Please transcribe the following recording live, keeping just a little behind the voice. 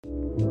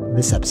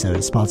This episode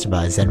is sponsored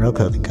by Zenro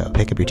Clothing Co.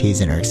 Pick up your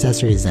tees and or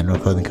accessories at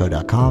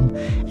zenroclothingco.com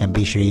and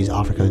be sure to use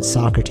offer code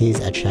Socrates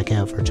at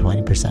checkout for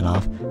 20%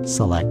 off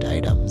select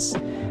items.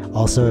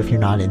 Also, if you're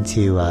not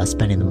into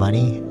spending the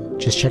money,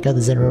 just check out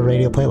the Zenro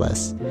radio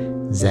playlist.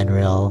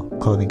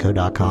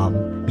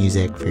 zenroclothingco.com,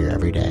 music for your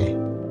everyday.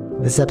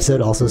 This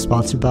episode also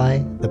sponsored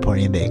by The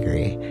Pornian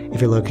Bakery.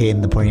 If you're located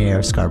in the Pornian area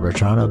of Scarborough,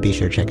 Toronto, be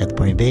sure to check out The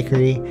Pornian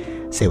Bakery,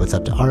 say what's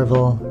up to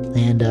Arville,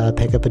 and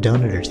pick up a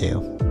donut or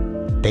two.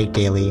 Baked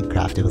daily,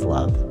 crafted with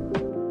love.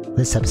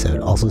 This episode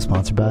also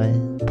sponsored by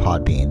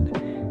Podbean.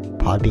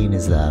 Podbean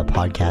is the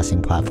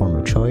podcasting platform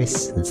of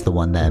choice. It's the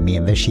one that me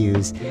and Vish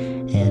use,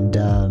 and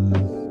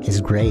is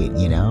great,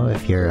 you know,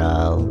 if you're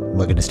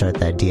looking to start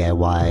that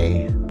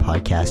DIY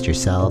podcast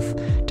yourself.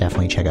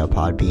 Definitely check out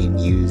Podbean.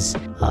 Use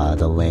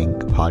the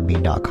link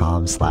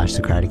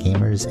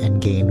podbean.com/SocraticGamers and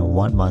gain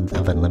 1 month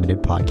of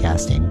unlimited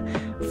podcasting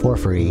for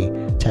free.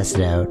 Test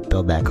it out,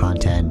 build that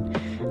content.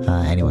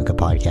 Anyone could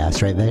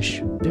podcast, right,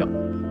 Vish? Yep.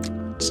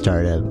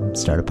 Start a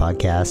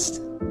podcast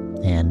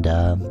and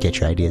get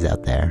your ideas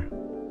out there.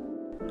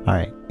 All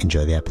right,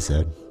 enjoy the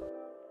episode.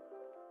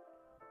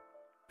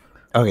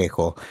 Okay,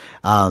 cool.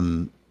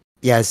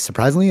 Yeah,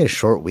 surprisingly a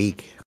short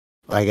week.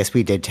 I guess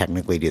we did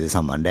technically do this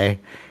on Monday,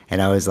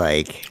 and I was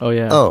like, oh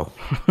yeah,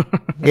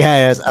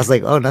 yeah. I was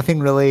like, oh, nothing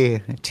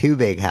really too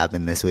big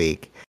happened this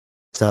week.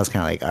 So I was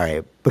kind of like, all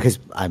right, because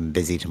I'm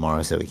busy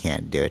tomorrow, so we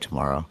can't do it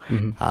tomorrow.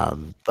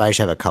 Mm-hmm. But I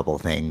should have a couple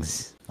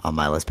things on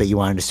my list. But you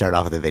wanted to start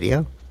off with a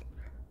video?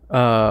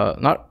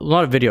 Not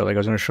a video. Like I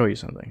was going to show you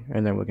something,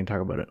 and then we can talk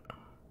about it.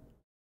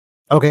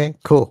 Okay,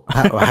 cool.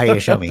 How are you going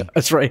to show me?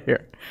 It's right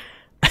here.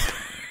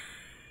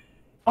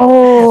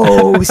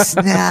 Oh,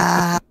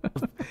 snap.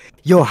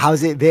 Yo,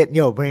 how's it been?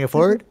 Yo, bring it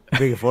forward.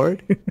 Bring it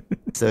forward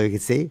so you can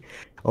see.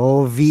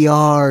 Oh,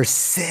 VR,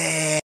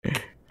 sick.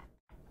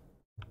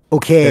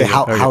 Okay,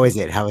 how is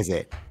it? How is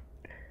it?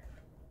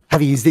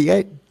 Have you used it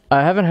yet?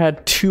 I haven't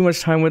had too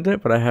much time with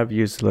it, but I have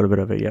used a little bit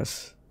of it,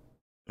 yes.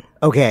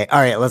 Okay, all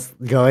right, let's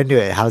go into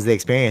it. How's the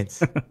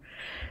experience?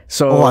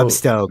 So, I'm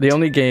stoked. The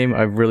only game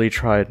I've really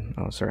tried...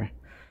 Oh, sorry.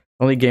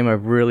 The only game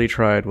I've really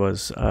tried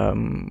was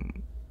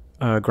Gran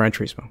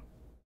Turismo.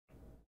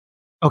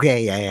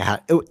 Okay, yeah.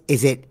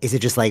 Is it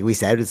just like we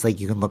said? It's like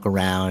you can look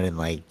around and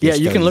like... Yeah,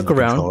 you can look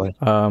around.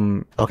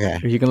 Okay.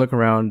 You can look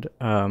around.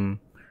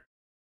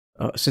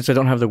 Since I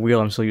don't have the wheel,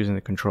 I'm still using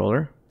the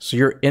controller. So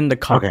you're in the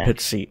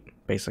cockpit seat,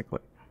 basically.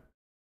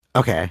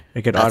 Okay.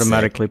 It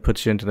automatically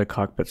puts you into the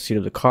cockpit seat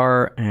of the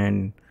car,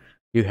 and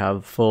you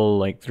have full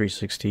like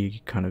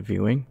 360 kind of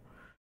viewing.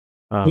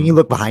 Can you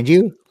look behind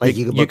you? Like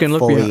you can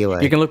look fully,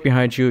 you can look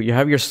behind you. You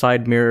have your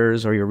side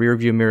mirrors or your rear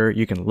view mirror.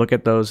 You can look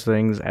at those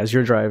things as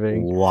you're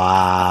driving.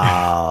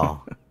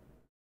 Wow.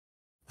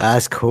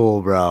 That's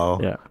cool, bro.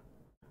 Yeah.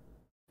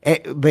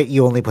 But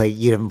you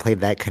haven't played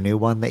that canoe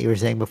one that you were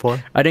saying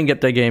before? I didn't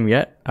get that game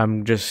yet.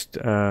 I'm just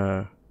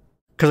because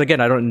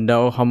again, I don't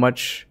know how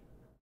much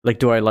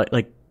do I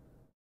like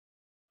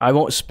I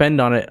won't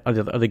spend on it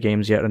other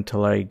games yet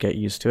until I get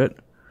used to it.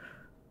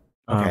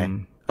 Okay.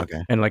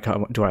 Okay. And like,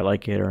 how do I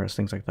like it or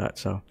things like that?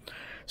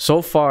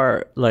 So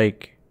far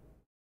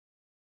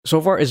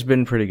it's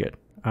been pretty good.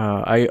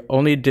 I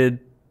only did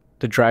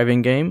the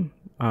driving game.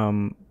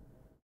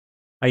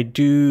 I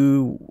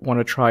do want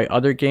to try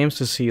other games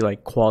to see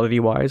like quality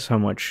wise how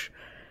much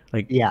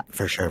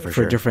for sure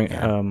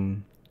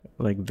different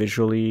like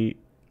visually.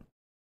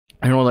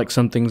 I know like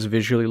some things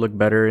visually look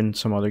better in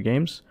some other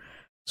games.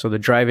 So the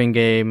driving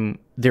game,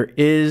 there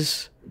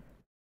is.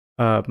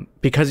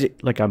 Because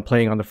I'm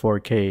playing on the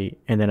 4K,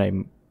 and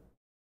then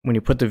when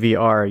you put the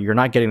VR, you're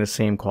not getting the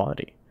same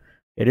quality.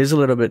 It is a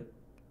little bit.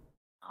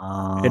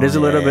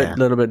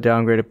 Little bit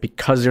downgraded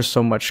because there's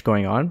so much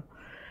going on.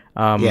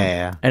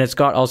 And it's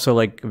got also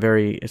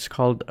it's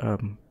called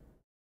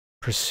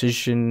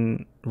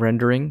precision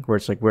rendering, where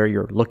it's like where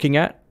you're looking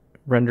at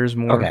renders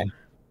more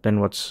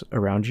than what's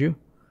around you.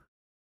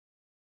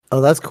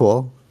 Oh, that's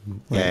cool.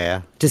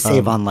 Yeah. To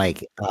save on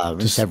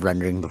instead of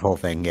rendering the whole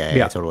thing.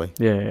 Yeah, totally.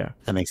 Yeah.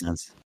 That makes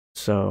sense.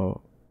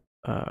 So,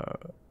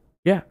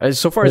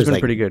 so far it's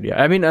been pretty good.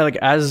 Yeah, I mean,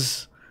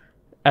 as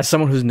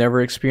someone who's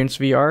never experienced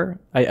VR,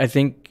 I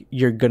think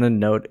you're gonna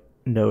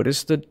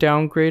notice the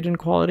downgrade in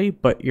quality,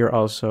 but you're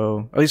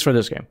also, at least for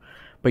this game,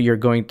 but you're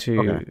going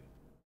to,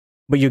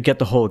 but you get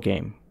the whole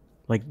game.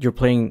 Like you're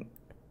playing,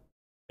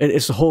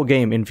 it's the whole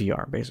game in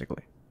VR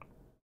basically.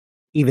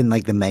 Even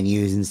like the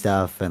menus and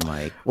stuff, and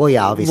obviously.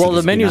 Well,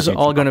 the menus are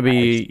all going to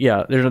be,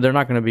 they're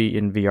not going to be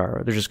in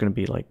VR. They're just going to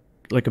be like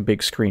a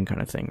big screen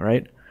kind of thing,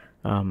 right?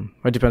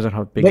 It depends on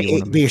how big you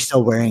want to. But you're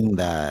still wearing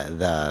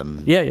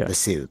the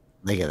suit,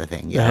 the other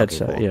thing, the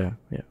headset, cool. yeah.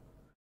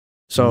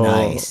 So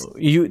nice.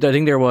 I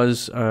think there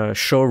was a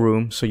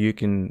showroom, so you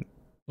can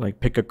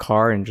pick a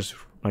car and just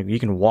you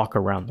can walk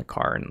around the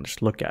car and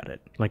just look at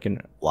it,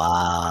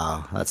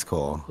 Wow, that's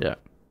cool. Yeah.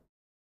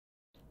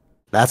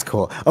 That's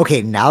cool.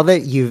 Okay, now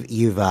that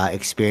you've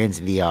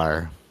experienced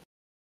VR,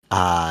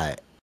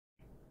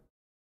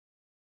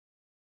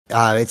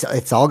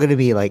 It's all going to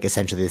be like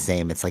essentially the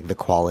same. It's like the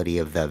quality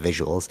of the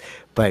visuals.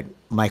 But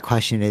my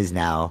question is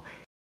now,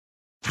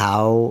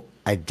 how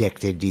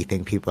addicted do you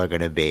think people are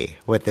going to be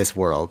with this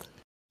world?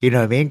 You know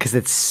what I mean? Because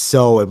it's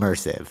so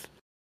immersive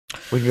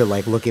when you're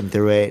like looking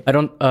through it. I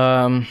don't.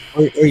 Or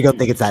you don't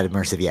think it's that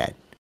immersive yet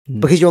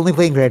because you're only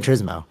playing Gran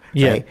Turismo,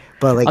 right?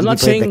 But like, I'm if not you played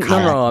saying the no.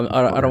 kayak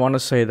I before- don't want to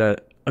say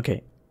that.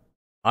 Okay,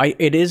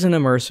 it is an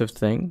immersive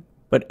thing,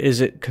 but is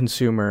it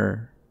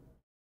consumer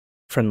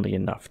friendly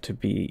enough to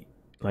be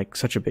like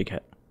such a big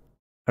hit?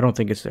 I don't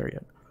think it's there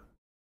yet.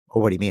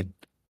 Or what do you mean?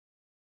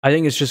 I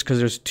think it's just because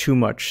there's too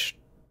much.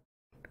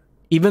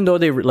 Even though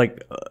they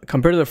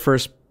compared to the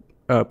first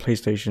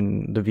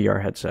PlayStation, the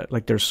VR headset,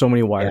 like there's so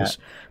many wires.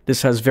 Yeah.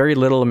 This has very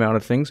little amount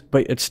of things,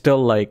 but it's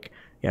still like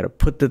you got to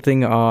put the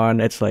thing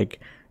on. It's like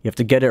you have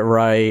to get it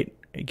right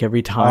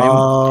every time.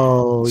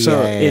 Oh,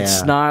 so yeah,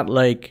 it's not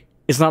like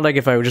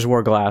if I just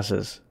wore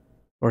glasses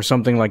or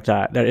something like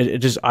that. That it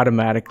just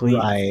automatically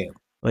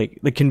like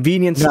the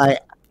convenience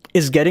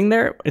is getting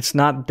there. It's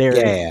not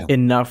there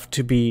enough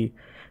to be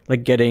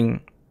like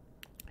getting.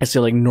 I say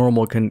like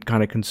normal kind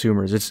of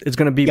consumers. It's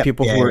going to be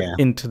people who are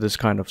into this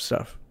kind of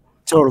stuff.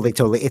 Totally.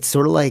 It's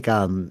sort of like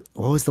what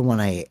was the one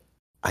I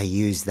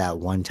used that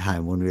one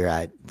time when we were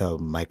at the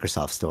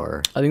Microsoft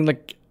store? I think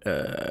like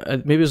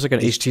maybe it was like an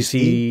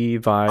HTC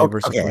Vive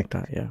or something like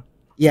that. Yeah.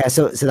 Yeah.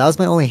 So that was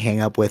my only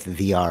hang up with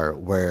VR,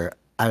 where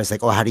I was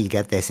like, oh, how do you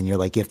get this? And you're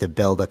like, you have to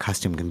build a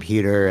custom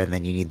computer, and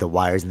then you need the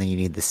wires, and then you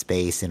need the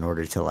space in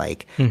order to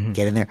like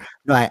get in there.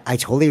 No, I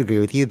totally agree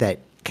with you that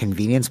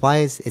convenience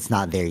wise, it's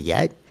not there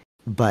yet.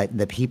 But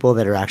the people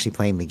that are actually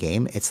playing the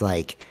game, it's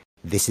like,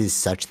 this is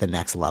such the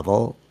next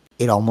level.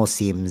 It almost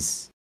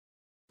seems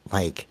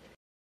like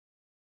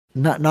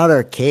not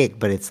archaic,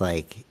 but it's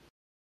like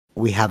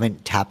we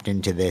haven't tapped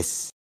into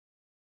this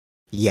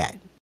yet.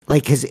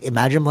 Like, because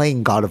imagine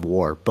playing God of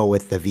War, but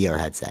with the VR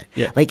headset.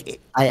 Yeah.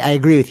 Like, I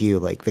agree with you.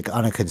 Like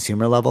on a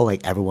consumer level,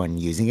 like everyone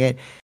using it,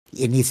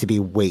 it needs to be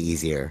way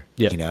easier.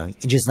 Yeah. You know,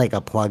 just like a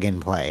plug and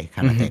play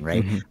kind of thing,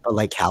 right? But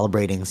like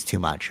calibrating's too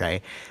much,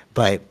 right?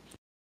 But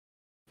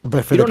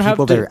for the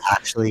people that are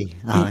actually,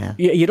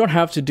 you don't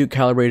have to do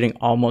calibrating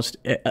almost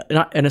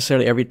not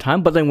necessarily every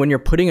time, but then when you're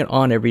putting it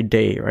on every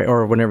day, right,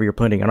 or whenever you're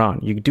putting it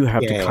on, you do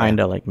have to kind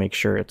of like make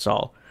sure it's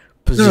all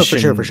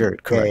positioned for sure.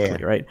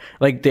 correctly, right?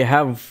 Like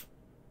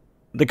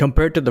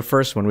compared to the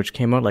first one, which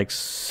came out like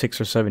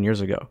 6 or 7 years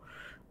ago,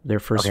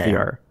 their first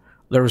VR.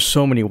 There were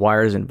so many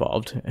wires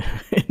involved.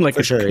 Like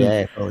for sure,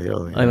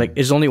 And like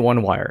it's only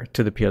one wire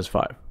to the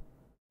PS5.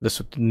 This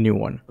new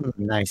one.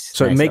 Nice.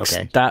 So it makes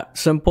that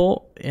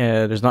simple.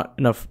 There's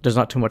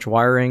not too much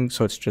wiring.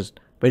 So it's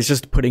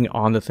just putting it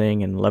on the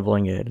thing and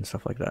leveling it and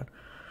stuff like that.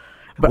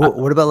 But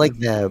what about like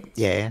the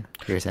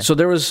So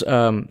there was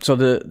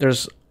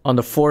there's on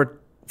the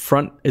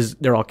front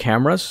they're all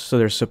cameras. So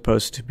they're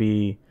supposed to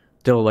be,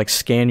 they'll like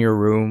scan your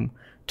room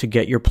to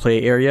get your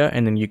play area,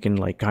 and then you can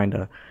like kind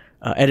of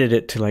edit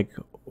it to like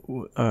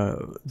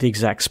the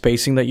exact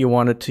spacing that you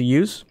want it to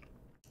use.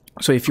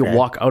 So if you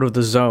walk out of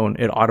the zone,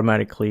 it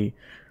automatically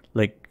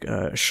like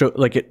show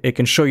like it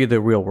can show you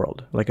the real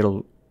world. Like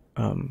it'll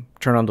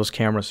turn on those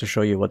cameras to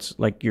show you what's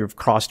like you've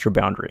crossed your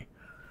boundary.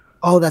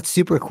 Oh, that's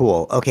super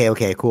cool.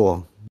 Okay,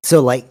 cool.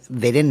 So like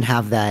they didn't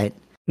have that.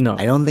 No,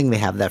 I don't think they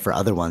have that for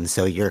other ones.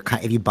 So you're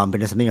if you bump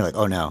into something, you're like,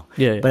 oh no.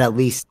 Yeah. But at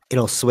least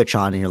it'll switch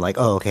on, and you're like,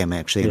 oh, okay, I'm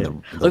actually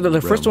in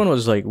the first one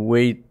was like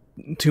way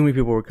too many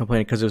people were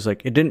complaining because it was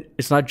like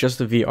it's not just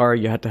the VR.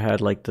 You had to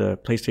have like the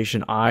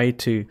PlayStation Eye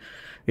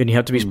and you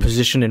have to be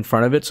positioned in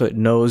front of it so it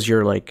knows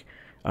your like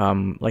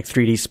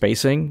 3D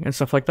spacing and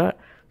stuff like that.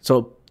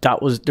 So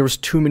there was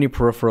too many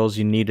peripherals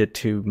you needed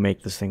to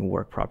make this thing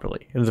work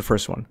properly in the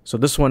first one. So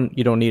this one,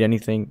 you don't need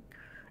anything.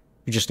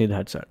 You just need the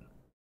headset.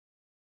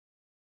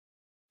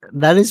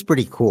 That is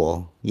pretty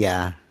cool.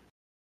 Yeah.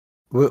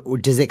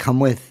 Does it come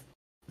with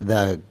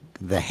the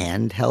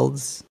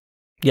handhelds?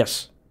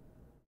 Yes.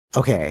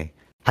 Okay.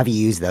 Have you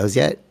used those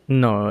yet?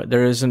 No,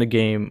 there isn't a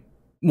game.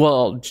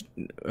 Well,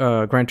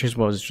 Gran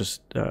Turismo is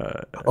just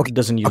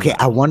doesn't use. Okay,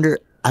 that.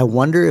 I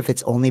wonder if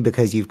it's only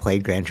because you've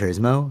played Gran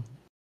Turismo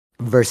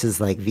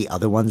versus like the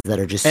other ones that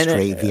are just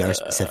straight VR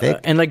specific.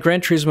 And like Gran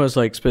Turismo is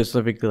like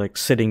specifically like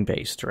sitting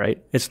based, right?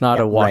 It's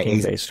not a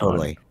walking based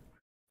totally.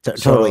 one.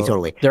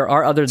 Totally. There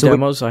are other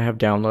demos I have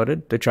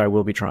downloaded, which I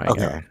will be trying.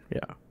 Okay.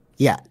 Out.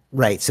 Yeah.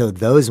 Right. So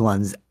those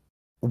ones,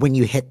 when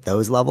you hit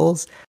those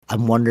levels,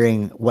 I'm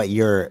wondering what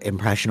your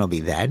impression will be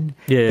then.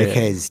 Yeah.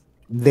 Because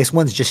this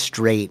one's just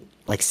straight.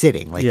 Like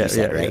sitting, like you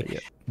said, right? Yeah.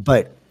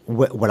 But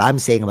what I'm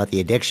saying about the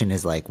addiction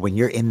is like when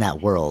you're in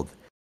that world,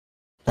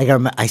 like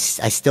I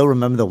still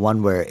remember the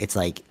one where it's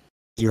like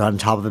you're on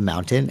top of a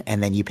mountain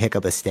and then you pick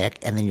up a stick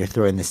and then you're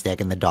throwing the stick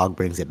and the dog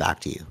brings it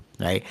back to you.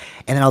 right?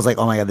 And then I was like,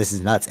 oh my God, this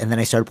is nuts. And then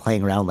I started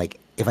playing around like,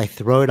 if I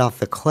throw it off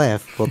the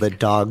cliff, will the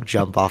dog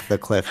jump off the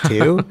cliff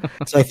too?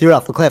 So I threw it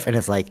off the cliff and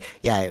it's like,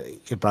 yeah,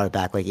 it brought it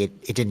back. Like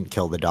it didn't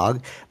kill the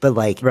dog, but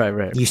like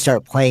Right. you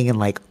start playing and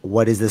like,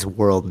 what does this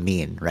world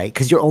mean, right?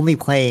 Because you're only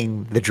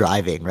playing the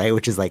driving, right?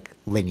 Which is like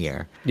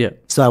linear. Yeah.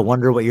 So I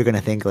wonder what you're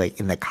gonna think like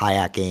in the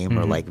kayak game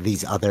or like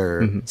these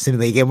other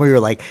simulated game where you're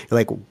like,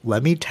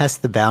 let me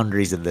test the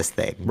boundaries of this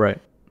thing. Right.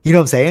 You know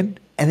what I'm saying?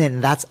 And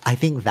then I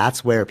think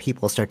that's where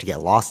people start to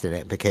get lost in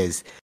it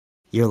because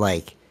you're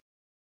like,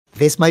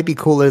 this might be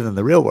cooler than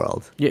the real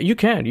world. Yeah, you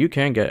can get.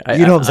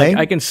 You know what I'm saying?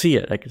 I can see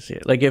it.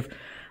 Like if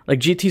like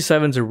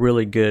GT7's a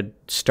really good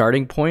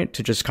starting point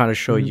to just kind of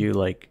show you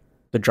like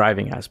the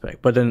driving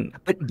aspect. But then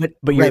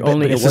but you're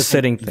only it's a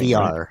sitting thing.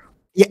 VR. Right?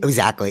 Yeah,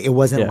 exactly. It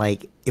wasn't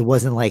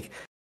like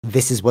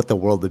this is what the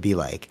world would be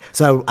like.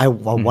 So I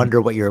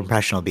wonder what your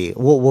impression will be.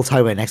 We'll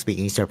talk about it next week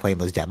and you start playing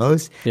those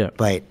demos. Yeah.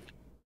 But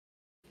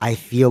I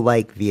feel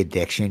like the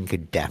addiction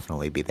could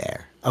definitely be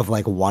there of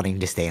like wanting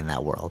to stay in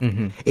that world,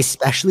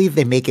 especially if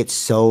they make it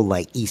so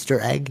like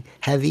Easter egg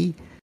heavy.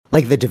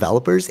 Like the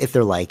developers, if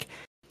they're like,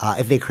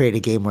 if they create a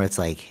game where it's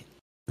like,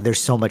 there's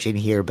so much in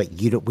here, but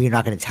we're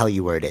not going to tell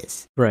you where it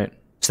is. Right.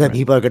 So that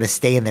people are going to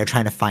stay in there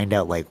trying to find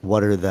out like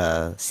what are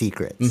the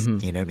secrets.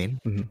 You know what I mean?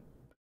 Mm-hmm.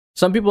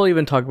 Some people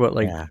even talk about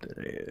like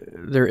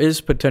there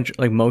is potential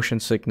like motion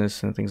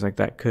sickness and things like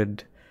that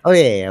could. Oh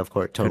yeah, of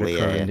course, totally.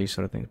 Could occur in these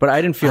sort of things, but I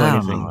didn't feel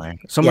anything. Know.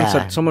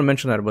 Someone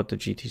mentioned that about the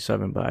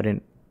GT7, but I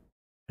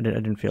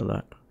didn't feel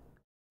that.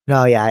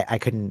 No, yeah, I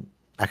couldn't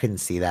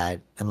see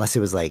that unless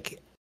it was like.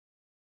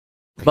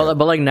 But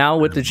like now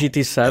with the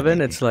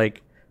GT7, it's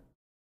like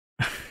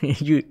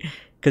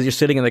because you're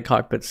sitting in the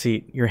cockpit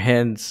seat, your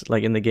hands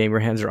like in the game, your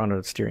hands are on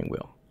a steering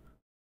wheel.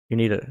 You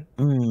need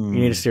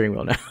a steering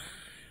wheel now.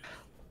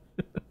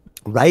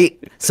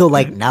 Right? So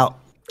like now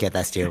get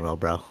that steering wheel,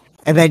 bro.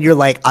 And then you're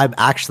like, I'm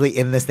actually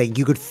in this thing.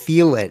 You could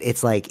feel it.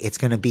 It's like it's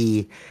gonna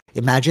be.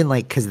 Imagine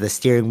like because the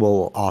steering wheel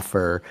will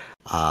offer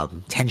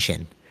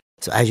tension.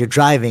 So as you're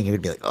driving, you're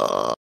gonna be like,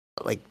 oh,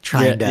 like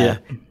trying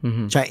to.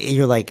 Try.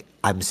 You're like,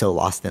 I'm so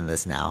lost in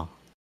this now.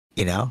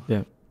 You know?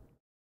 Yeah.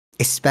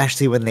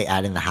 Especially when they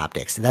add in the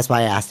haptics, and that's why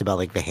I asked about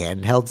like the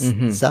handhelds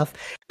and stuff.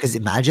 Because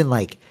imagine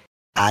like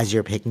as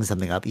you're picking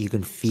something up, you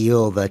can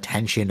feel the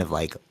tension of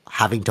like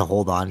having to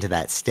hold on to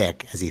that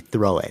stick as you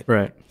throw it.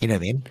 Right. You know what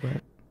I mean?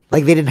 Right.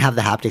 Like they didn't have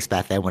the haptics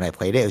back then when I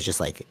played it. It was just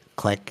like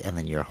click and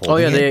then you're holding. Oh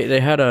yeah, it. they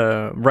had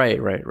a right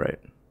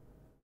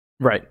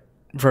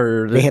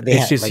for the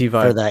HTC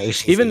Vive. For the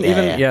HTC, even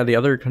the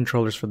other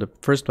controllers for the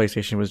first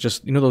PlayStation was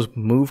just those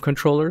Move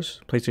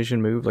controllers, PlayStation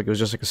Move. Like it was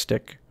just like a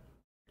stick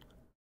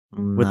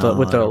with the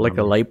like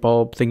a light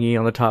bulb thingy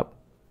on the top,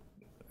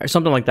 or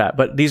something like that.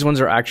 But these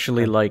ones are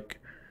actually like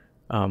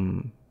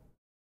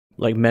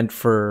meant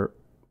for.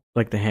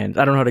 Like the hands,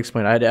 I don't know how to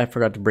explain it. I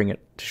forgot to bring it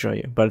to show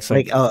you, but it's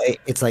like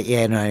it's like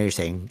yeah, no, you're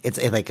saying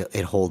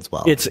it holds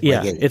well. It's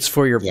like it's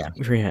for your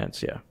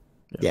hands,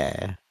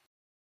 yeah.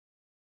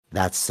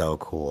 That's so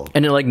cool,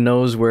 and it like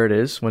knows where it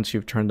is once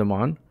you've turned them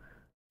on.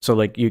 So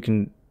like you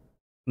can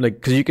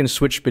because you can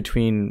switch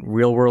between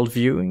real world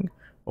viewing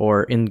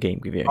or in game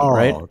viewing,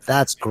 right? Oh,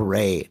 that's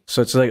great.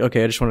 So it's like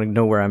okay, I just want to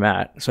know where I'm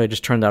at, so I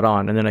just turn that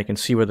on, and then I can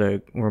see wait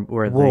a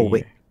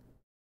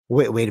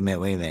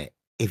minute.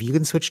 If you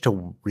can switch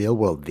to real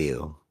world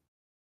view,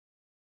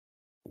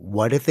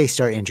 what if they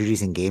start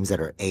introducing games that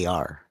are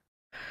AR?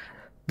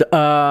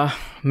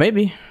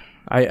 Maybe.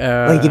 Like you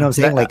know what I'm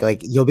saying?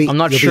 Like you'll be. I'm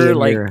not sure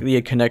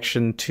the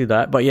connection to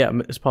that, but yeah,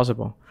 it's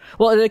possible.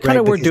 Well, they kind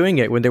of were doing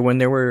it when they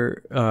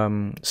were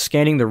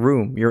scanning the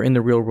room. You're in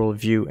the real world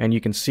view, and you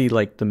can see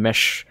like the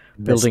mesh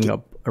building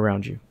up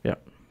around you. Yeah.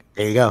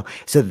 There you go.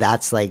 So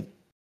that's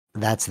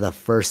the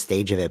first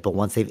stage of it. But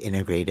once they've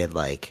integrated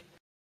like.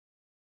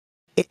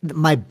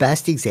 My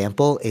best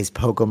example is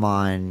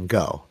Pokemon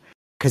Go,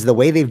 because the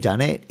way they've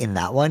done it in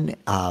that one,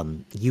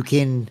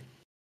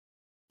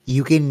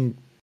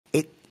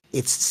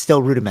 it's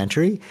still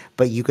rudimentary,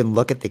 but you can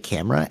look at the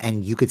camera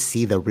and you could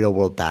see the real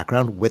world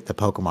background with the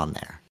Pokemon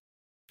there.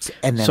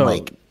 And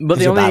then but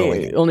the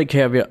only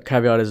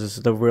caveat is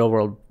the real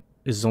world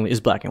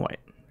is black and white.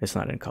 It's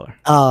not in color.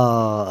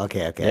 Oh,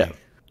 okay. Yeah.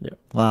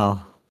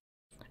 Well,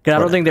 I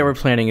don't think they were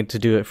planning to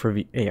do it for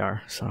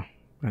AR, so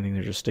I think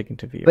they're just sticking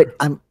to VR. But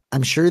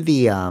I'm sure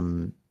the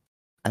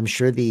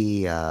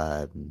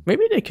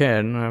maybe they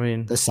can. I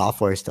mean, the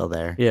software is still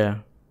there. Yeah,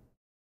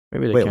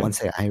 maybe they can. Wait, one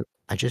second.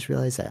 I just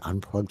realized I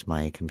unplugged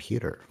my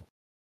computer.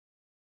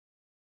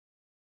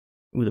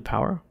 Ooh, the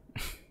power.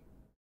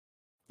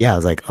 Yeah, I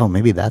was like, oh,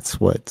 maybe that's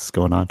what's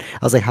going on.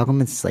 I was like, how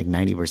come it's like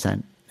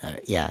 90%?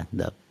 Yeah,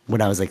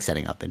 when I was like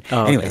setting up and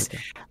anyways,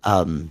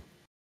 okay.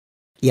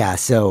 Yeah.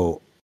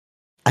 So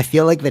I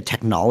feel like the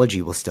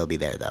technology will still be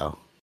there though.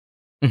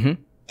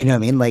 Mm-hmm. You know what I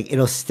mean? Like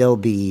it'll still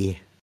be.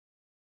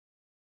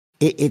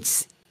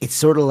 It's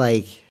sort of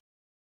like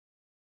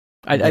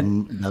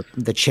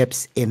the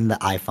chips in the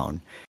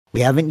iPhone. We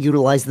haven't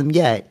utilized them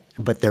yet,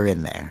 but they're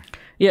in there.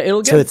 Yeah,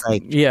 it'll get. So it's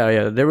like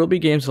there will be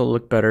games that'll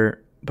look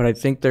better, but I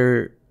think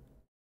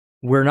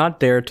we're not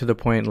there to the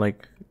point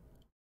like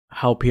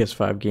how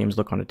PS5 games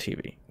look on a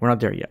TV. We're not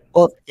there yet.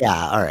 Well,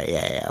 yeah, all right,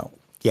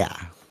 yeah.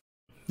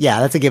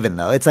 That's a given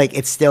though. It's like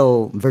it's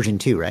still version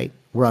 2, right?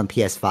 We're on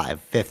PS5,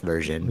 fifth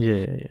version,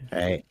 Yeah.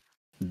 right?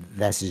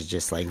 This is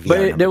just like VR But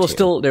number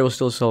two. they will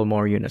still sell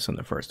more units than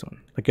the first one.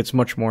 Like it's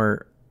much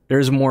more.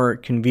 There's a more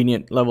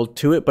convenient level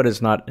to it, but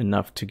it's not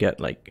enough to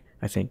get like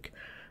I think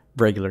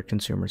regular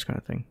consumers kind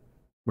of thing.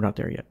 We're not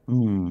there yet.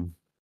 Mm.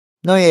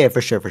 No, yeah, for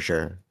sure, for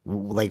sure.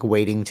 Like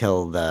waiting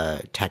till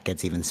the tech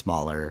gets even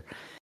smaller,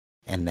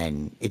 and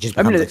then it just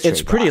I mean, becomes like it's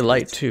straight pretty glasses.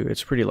 light too.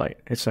 It's pretty light.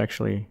 It's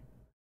actually.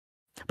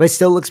 But it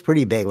still looks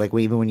pretty big. Like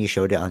even when you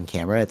showed it on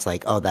camera, it's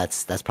like, oh,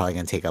 that's probably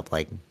gonna take up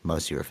like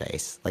most of your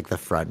face, like the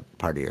front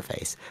part of your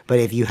face. But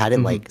if you had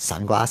it like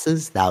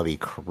sunglasses, that would be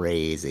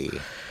crazy.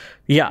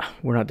 Yeah,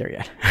 we're not there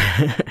yet.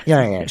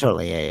 Yeah,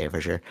 totally, yeah,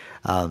 for sure.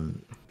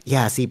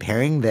 Yeah, see,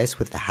 pairing this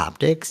with the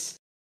haptics,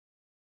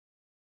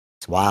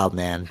 it's wild,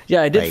 man.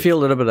 Yeah, I did Like, feel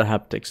a little bit of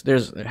haptics.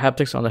 There's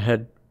haptics on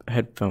the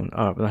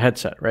the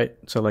headset, right?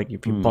 So like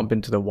if you bump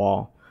into the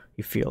wall,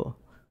 you feel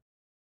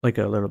like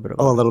a little bit of.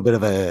 a little bit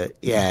of a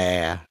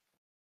yeah.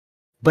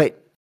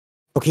 But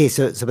okay,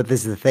 so but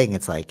this is the thing.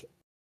 It's like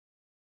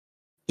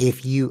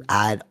if you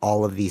add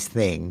all of these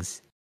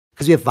things,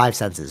 because we have five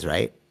senses,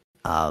 right?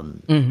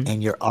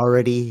 And you're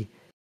already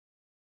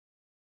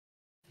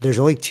there's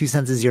only two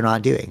senses you're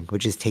not doing,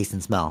 which is taste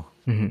and smell.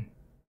 Mm-hmm.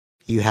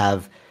 You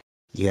have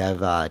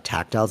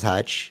tactile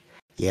touch,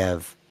 you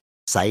have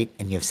sight,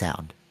 and you have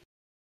sound.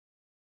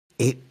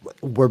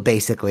 We're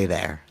basically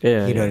there.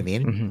 Yeah, you know yeah. what I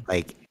mean? Mm-hmm.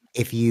 Like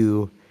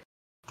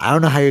I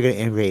don't know how you're going to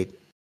integrate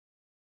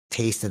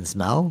taste and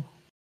smell,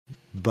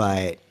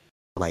 but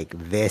like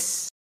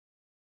this,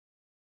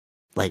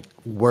 like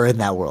we're in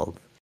that world.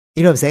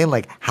 You know what I'm saying?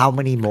 Like how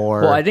many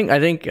more? Well, I think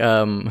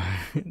that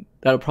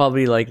would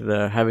probably like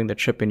the having the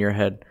chip in your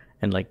head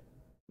and like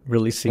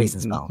releasing taste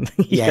and smell.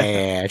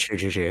 Yeah.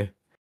 True.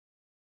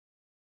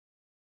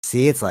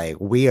 See, it's like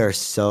we are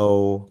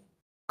so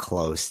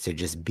close to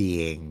just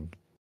being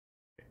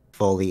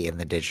fully in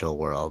the digital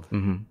world.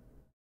 Mm-hmm.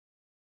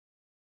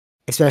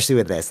 Especially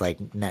with this, like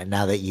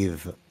now that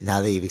you've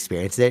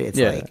experienced it, it's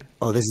like,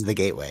 oh, this is the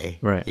gateway,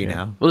 right? You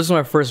know. Well, this is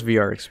my first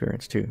VR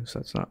experience too, so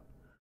it's not.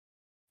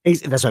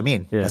 That's what I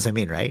mean. Yeah. That's what I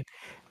mean, right?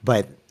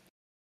 But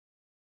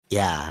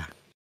yeah,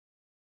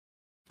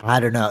 I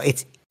don't know.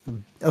 It's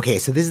okay.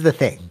 So this is the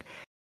thing,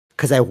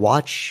 because I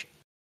watch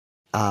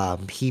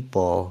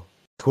people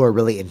who are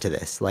really into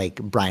this,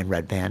 like Brian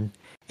Redban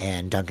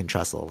and Duncan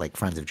Trussell, like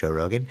friends of Joe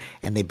Rogan,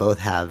 and they both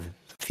have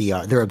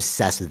VR. They're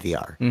obsessed with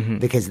VR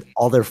because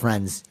all their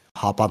friends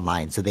hop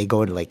online, so they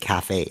go into like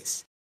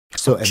cafes.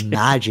 So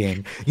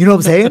imagine, you know what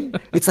I'm saying?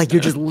 It's like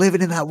you're just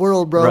living in that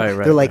world, bro. Right,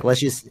 they're like, right.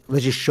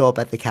 let's just show up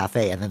at the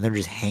cafe, and then they're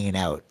just hanging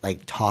out, like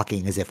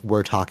talking as if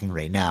we're talking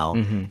right now,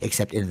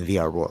 except in the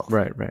VR world.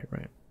 Right.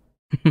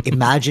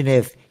 Imagine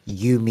if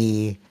you,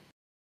 me,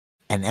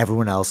 and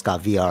everyone else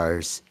got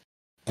VRs,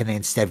 and then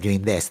instead of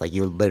doing this, like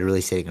you're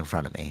literally sitting in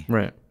front of me.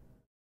 Right.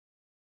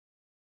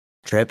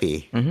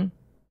 Trippy. Mm-hmm.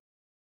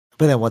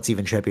 But then what's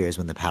even trippier is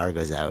when the power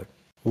goes out.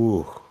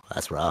 Ooh,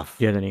 that's rough.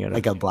 Yeah, then you gotta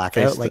like a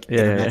blackout, like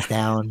internet's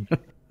down. Yeah.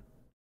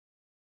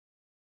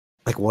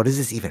 Like, what does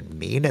this even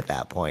mean at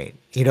that point?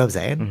 You know what I'm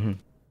saying? Mm-hmm.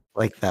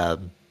 Like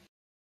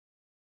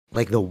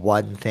the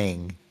one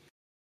thing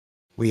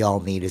we all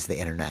need is the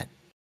internet.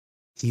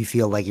 You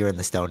feel like you're in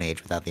the Stone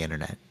Age without the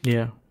internet.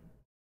 Yeah.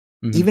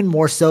 Mm-hmm. Even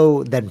more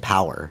so than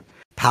power.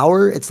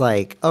 Power, it's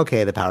like,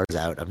 okay, the power's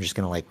out. I'm just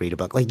gonna like read a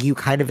book. Like you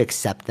kind of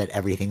accept that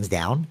everything's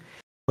down.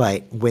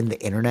 But when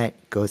the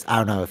internet goes, I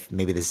don't know if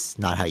maybe this is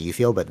not how you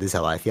feel, but this is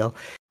how I feel.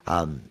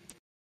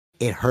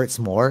 It hurts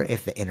more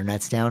if the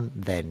internet's down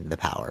than the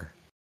power.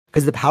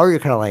 Because the power, you're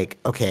kind of like,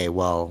 okay,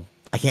 well,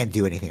 I can't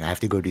do anything. I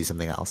have to go do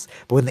something else.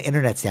 But when the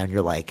internet's down,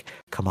 you're like,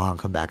 come on,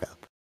 come back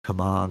up. Come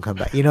on, come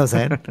back. You know what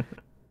I'm saying?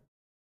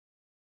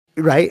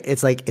 Right?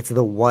 It's like, it's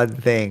the one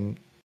thing.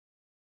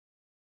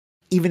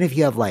 Even if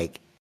you have like,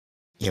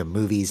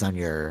 movies on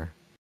your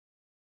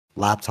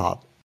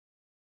laptop,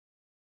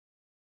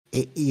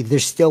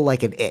 there's still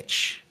like an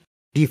itch.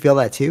 Do you feel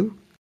that too?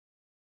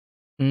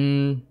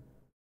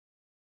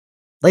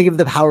 Like if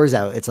the power's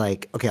out, it's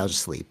like, okay, I'll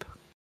just sleep.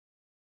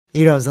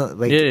 You know,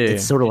 like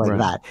it's sort of like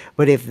that.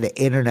 But if the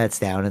internet's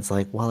down, it's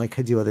like, well, I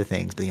could do other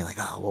things. But you're like,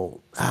 oh,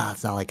 well,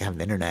 it's not like I have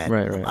the internet.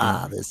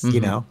 Right. This,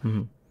 you know?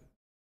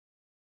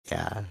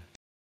 Yeah.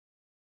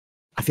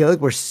 I feel like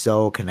we're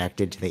so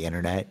connected to the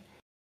internet.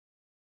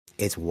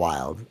 It's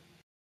wild,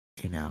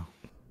 you know?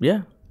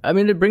 Yeah. I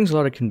mean, it brings a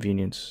lot of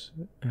convenience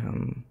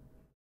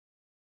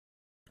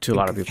to a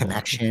lot of people.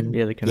 Connection.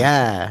 Yeah, the connection.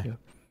 Yeah.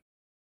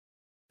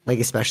 Like,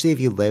 especially if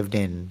you lived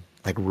in,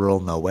 like, rural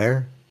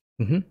nowhere.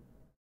 Mm-hmm.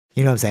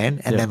 You know what I'm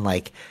saying? And then,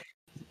 like,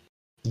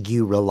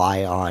 you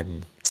rely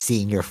on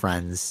seeing your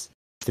friends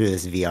through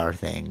this VR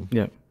thing.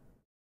 Yeah.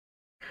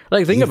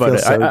 Like, think about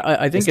it.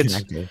 I think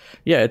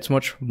it's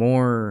much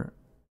more...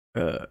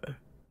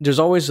 there's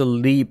always a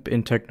leap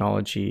in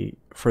technology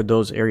for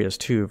those areas,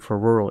 too, for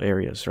rural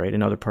areas, right?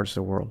 In other parts of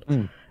the world.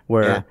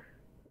 Where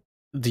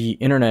the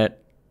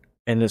internet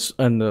and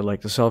the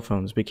cell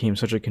phones became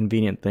such a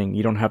convenient thing.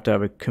 You don't have to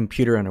have a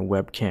computer and a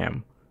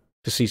webcam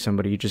to see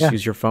somebody. You just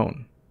use your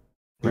phone,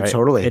 right?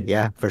 Totally,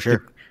 for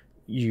sure.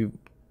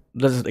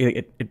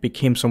 It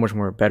became so much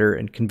more better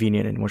and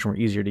convenient and much more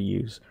easier to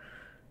use,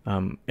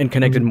 and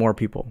connected more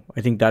people.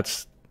 I think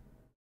that's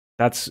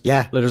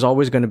there's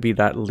always going to be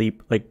that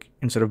leap. Like,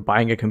 instead of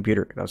buying a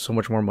computer, that's so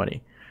much more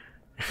money,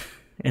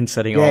 and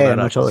setting all that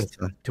up is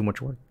too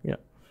much work. Yeah,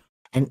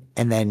 and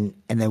then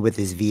with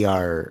this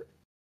VR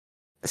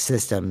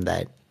system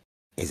that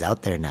is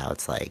out there now,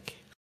 it's like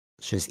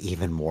it's just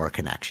even more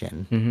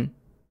connection. Mm-hmm.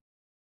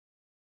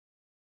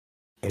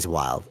 It's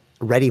wild.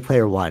 Ready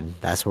Player One,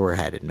 that's where we're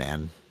headed,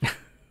 man.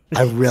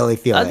 I really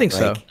feel I think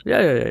so.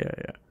 Yeah.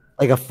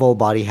 Like a full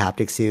body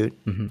haptic suit.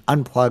 Mm-hmm.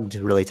 Unplugged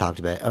really talked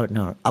about,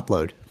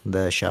 Upload,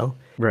 the show.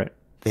 Right.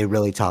 They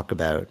really talked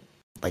about,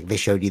 like, they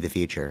showed you the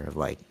future of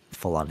like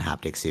full on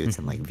haptic suits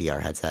and like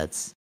VR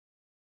headsets.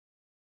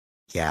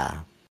 Yeah.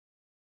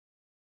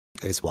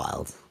 It's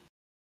wild.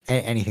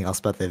 Anything else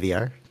about the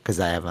VR? Because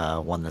I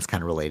have one that's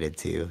kind of related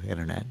to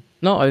internet.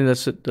 No, I mean,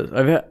 that's it.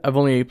 I've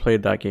only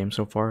played that game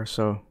so far,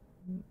 so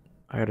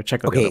I got to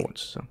check out the other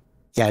ones. So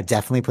yeah,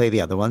 definitely play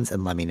the other ones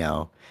and let me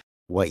know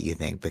what you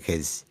think,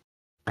 because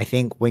I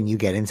think when you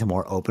get into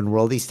more open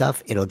worldy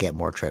stuff, it'll get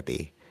more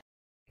trippy.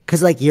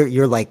 Because like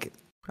you're like,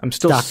 I'm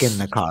still stuck in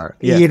the car.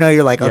 Yeah.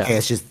 You're like, okay,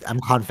 it's just I'm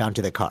confounded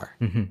to the car.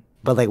 Mm-hmm.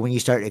 But like when you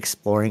start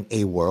exploring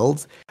a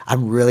world,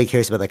 I'm really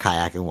curious about the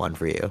kayaking one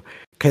for you,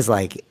 because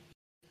like,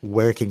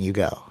 where can you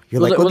go?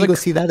 You're let me go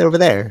see that over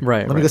there.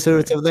 Right. Let me go see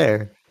what's over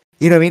there.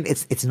 You know what I mean?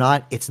 It's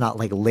not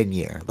like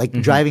linear. Like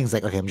driving's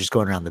like, okay, I'm just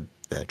going around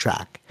the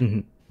track. Mm-hmm.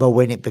 But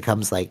when it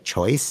becomes like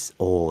choice,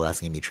 that's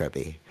gonna be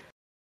trippy.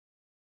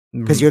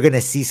 Because you're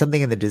gonna see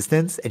something in the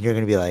distance and you're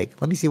gonna be like,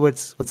 let me see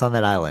what's on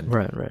that island.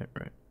 Right.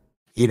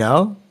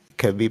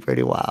 Could be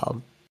pretty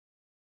wild.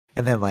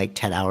 And then like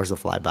 10 hours will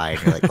fly by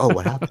and you're like, oh,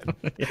 what happened?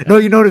 No,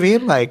 you know what I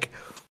mean? Like,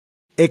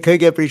 it could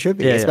get pretty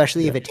trippy,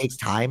 especially if it takes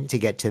time to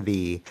get to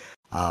the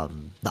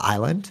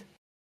island.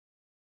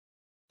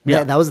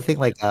 Yeah, that was the thing.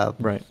 Like,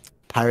 right.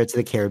 Pirates of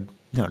the Caribbean.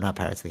 No, not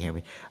Pirates of the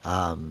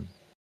Caribbean.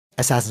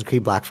 Assassin's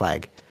Creed Black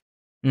Flag.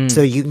 Mm.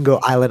 So you can go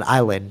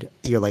island.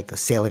 You're like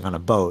sailing on a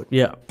boat.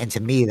 Yeah. And to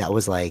me, that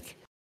was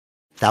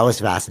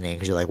fascinating,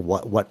 because you're like,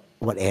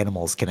 what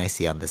animals can I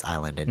see on this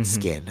island and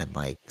skin and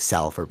like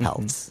sell for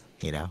pelts?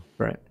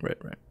 Right.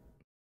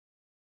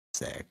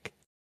 Sick.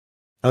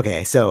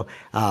 Okay, so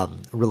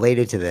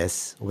related to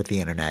this with the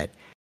internet,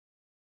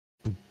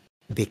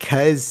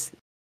 because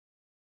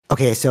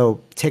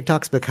so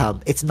TikTok's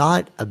become, it's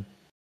not a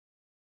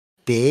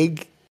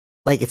big,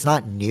 like, it's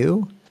not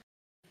new,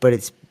 but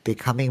it's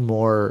becoming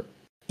more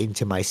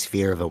into my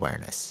sphere of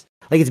awareness.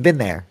 Like, it's been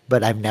there,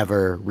 but I've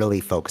never really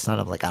focused on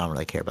it. I'm like, I don't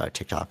really care about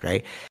TikTok,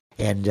 right?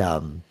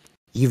 And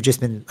you've just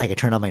been like, I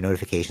turn on my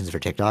notifications for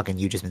TikTok, and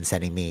you've just been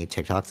sending me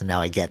TikToks, and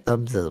now I get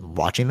them, so I'm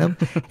watching them,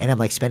 and I'm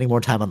like spending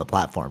more time on the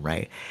platform,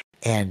 right?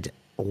 And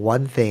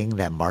one thing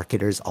that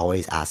marketers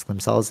always ask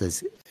themselves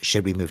is,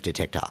 should we move to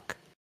TikTok?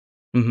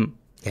 Mm-hmm.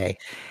 Okay.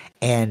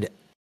 And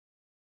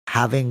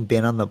having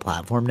been on the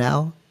platform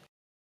now,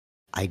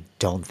 I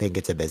don't think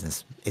it's a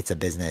business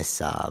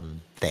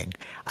thing.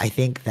 I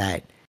think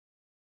that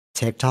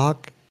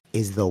TikTok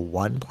is the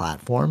one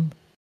platform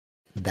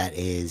that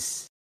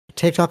is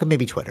TikTok, and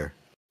maybe Twitter,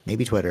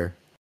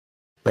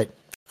 but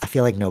I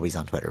feel like nobody's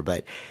on Twitter.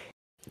 But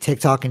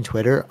TikTok and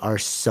Twitter are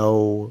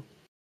so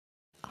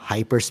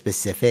hyper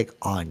specific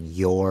on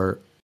your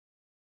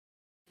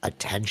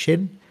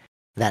attention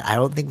that I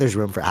don't think there's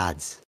room for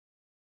ads.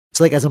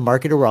 So like, as a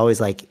marketer, we're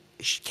always like,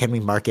 can we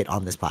market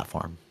on this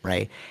platform,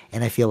 right?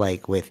 And I feel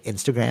like with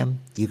Instagram,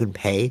 you can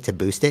pay to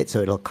boost it,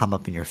 so it'll come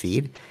up in your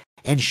feed.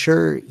 And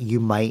sure, you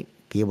might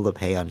be able to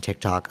pay on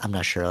TikTok. I'm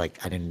not sure. Like,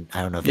 I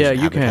don't know if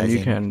you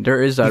can.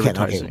 There is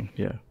advertising.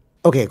 Okay. Yeah.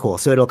 Okay, cool.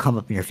 So it'll come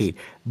up in your feed.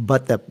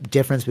 But the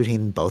difference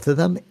between both of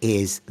them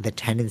is the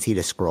tendency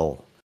to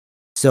scroll.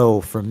 So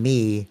for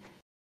me,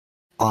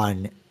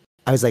 I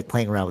was like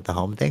playing around with the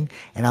home thing,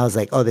 and I was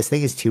like, oh, this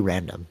thing is too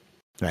random,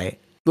 right?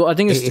 Well, I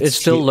think it's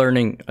still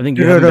learning. I think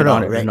you haven't been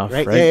on it enough,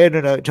 right? Yeah,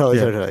 no,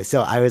 totally.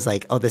 So I was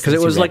like, oh, this is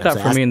because it was like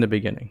random. that for me in the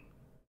beginning.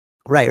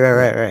 Right.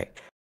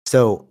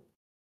 So,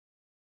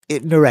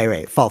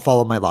 right.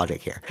 Follow my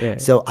logic here. Yeah.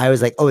 So I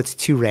was like, oh, it's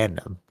too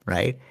random,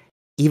 right?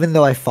 Even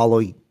though I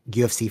follow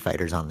UFC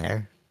fighters on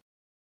there,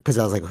 because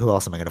I was like, who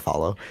else am I going to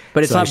follow?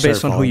 But it's not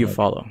based on who you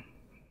follow.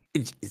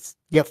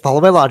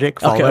 Follow my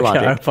logic. Okay,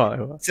 I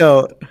follow.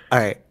 So, all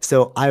right.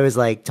 So I was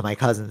like to my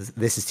cousins,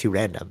 this is too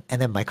random. And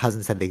then my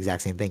cousin said the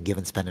exact same thing,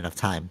 given spend enough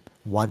time.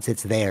 Once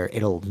it's there,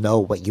 it'll know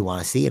what you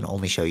want to see and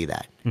only show you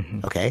that.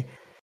 Mm-hmm. Okay.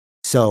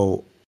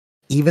 So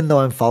even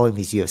though I'm following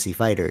these UFC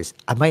fighters,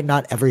 I might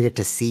not ever get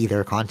to see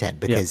their content,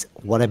 because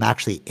what I'm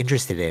actually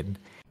interested in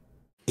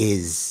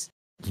is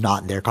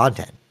not their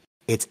content.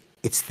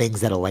 It's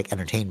things that'll like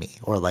entertain me,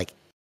 or like,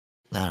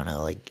 I don't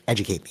know, like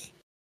educate me.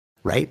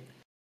 Right.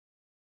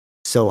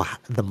 So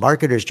the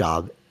marketer's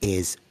job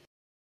is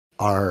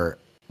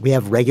we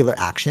have regular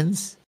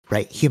actions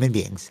right? Human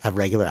beings have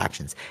regular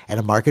actions. And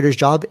a marketer's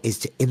job is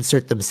to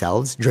insert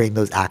themselves during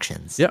those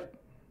actions. Yeah.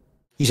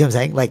 You see what I'm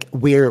saying? Like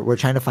we're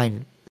trying to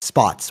find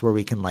spots where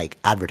we can like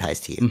advertise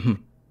to you. Mm-hmm.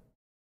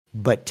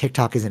 But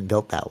TikTok isn't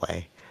built that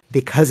way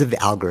because of the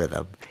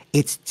algorithm.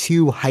 It's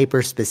too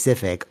hyper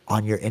specific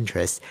on your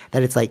interests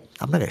that it's like,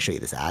 I'm not going to show you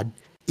this ad.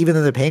 Even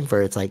though they're paying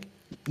for it, it's like,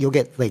 you'll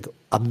get like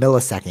a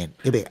millisecond.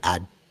 You'll be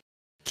ad.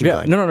 Keep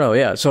Yeah. going. No.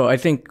 Yeah. So I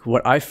think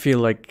what I feel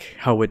like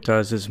how it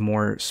does is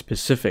more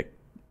specific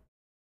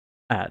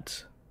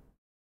ads.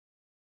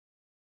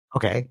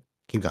 Okay.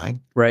 Keep going.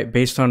 Right,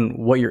 based on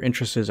what your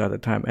interest is at the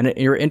time, and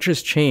your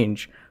interests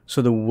change,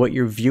 so what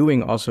you're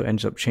viewing also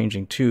ends up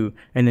changing too,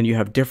 and then you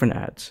have different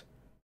ads.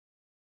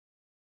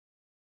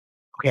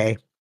 Okay.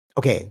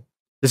 Okay.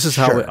 This is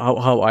Sure.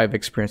 how I've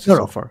experienced it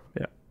so far.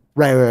 Yeah.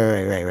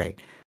 Right.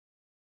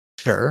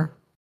 Sure.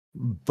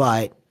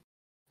 But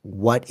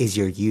what is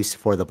your use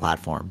for the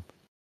platform?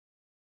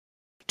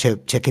 To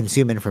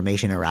consume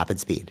information at rapid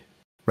speed,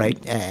 right?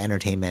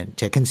 Entertainment,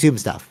 to consume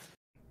stuff.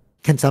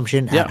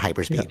 Consumption at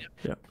hyperspeed,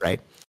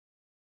 right?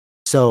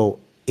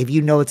 So if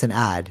you know it's an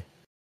ad,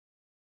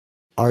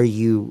 are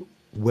you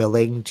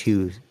willing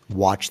to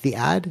watch the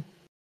ad,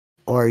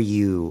 or are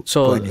you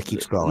going to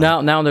keep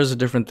scrolling? Now there's a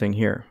different thing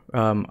here.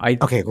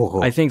 Okay,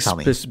 cool. I think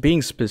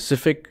being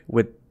specific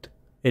with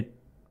it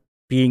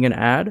being an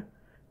ad,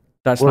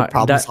 that's not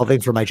problem solving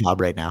for my job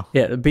right now.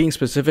 Yeah, being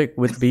specific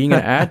with being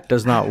an ad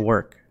does not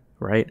work,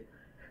 right?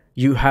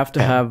 You have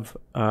to have,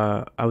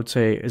 I would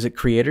say, is it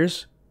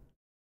creators?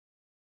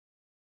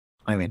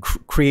 I mean,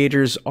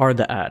 creators are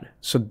the ad,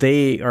 so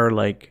they are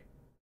like,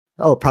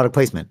 product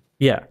placement.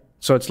 Yeah,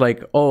 so it's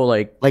like,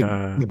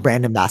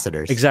 brand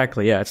ambassadors.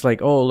 Exactly. Yeah, it's like,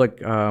 like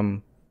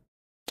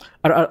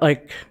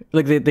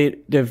they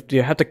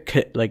have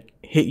to like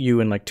hit you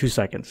in like 2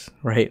 seconds,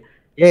 right?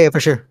 Yeah, for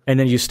sure. And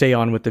then you stay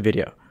on with the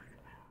video.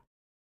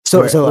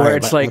 So where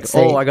it's like,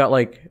 I got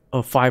like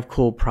 5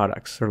 cool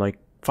products, or like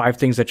 5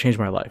 things that changed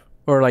my life,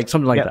 or like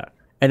something like that.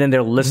 And then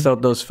they'll list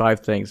out those 5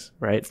 things,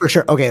 right? For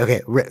sure.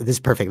 Okay. This is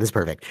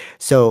perfect.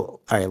 So,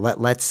 all right,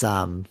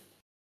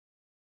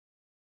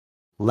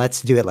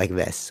 let's do it like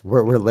this.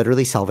 We're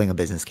literally solving a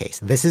business case.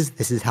 This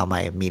is how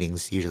my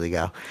meetings usually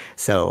go.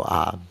 So,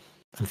 I'm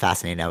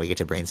fascinated now. We get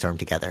to brainstorm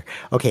together.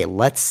 Okay,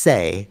 let's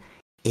say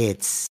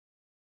it's.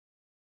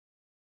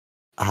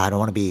 I don't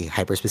want to be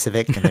hyper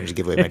specific and then just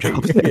give away my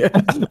job.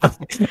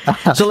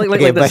 So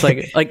like a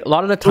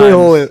lot of the times.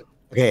 Wait.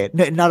 Okay,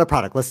 no, not a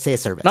product. Let's say a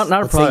service. Not a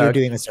product. Say you're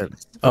doing a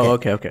service.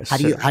 Okay. Okay.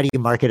 How do you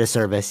market a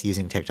service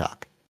using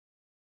TikTok?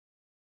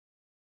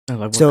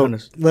 Like so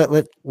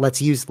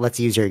let's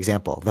use your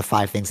example. The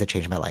 5 things that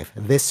changed my life.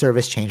 This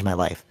service changed my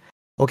life.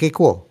 Okay,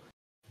 cool.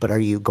 But are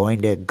you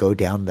going to go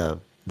down the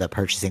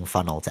purchasing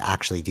funnel to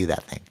actually do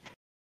that thing?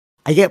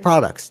 I get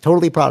products,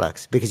 totally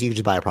products, because you can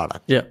just buy a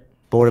product. Yeah.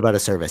 But what about a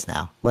service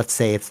now? Let's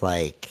say it's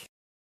like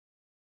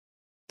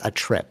a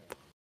trip.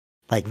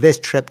 Like, this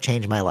trip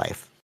changed my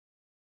life.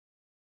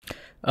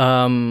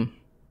 How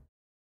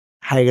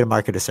are you going to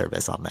market a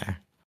service on there?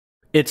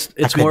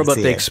 It's more about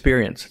the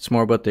experience. It's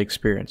more about the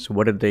experience.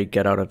 What did they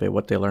get out of it?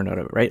 What they learned out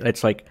of it, right?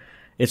 It's like,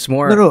 it's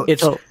more,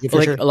 it's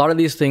like a lot of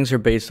these things are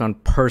based on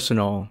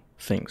personal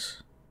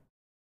things.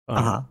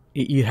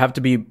 You have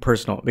to be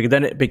personal, because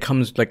then it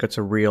becomes like it's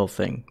a real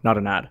thing, not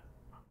an ad.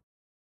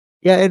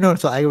 Yeah, I know.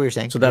 So I get what you're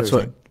saying. So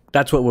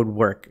that's what would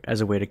work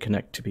as a way to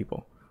connect to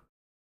people.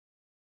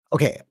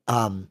 Okay, so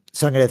I'm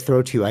going to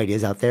throw 2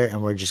 ideas out there,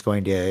 and we're just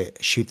going to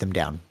shoot them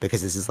down,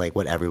 because this is like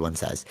what everyone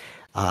says.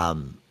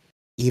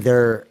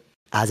 Either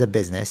as a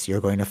business, you're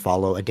going to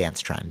follow a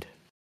dance trend.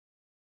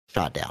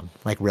 Shot down.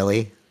 Like,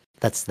 really?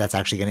 That's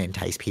actually going to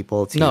entice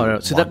people to... No.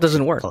 So that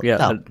doesn't work.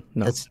 Yeah.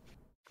 No.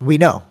 We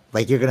know.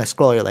 Like, you're going to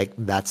scroll, you're like,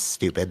 that's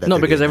stupid. No,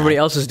 because everybody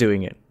else is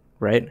doing it,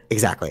 right?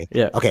 Exactly.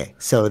 Yeah. Okay,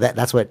 so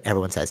that's what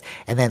everyone says.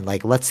 And then,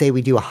 like, let's say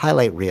we do a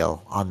highlight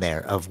reel on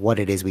there of what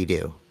it is we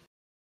do.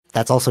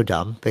 That's also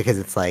dumb, because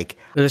it's like,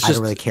 I don't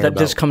really care that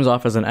just comes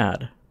off as an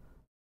ad.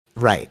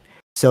 Right.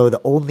 So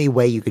the only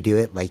way you could do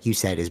it, like you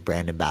said, is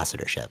brand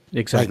ambassadorship.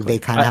 Exactly. Like, they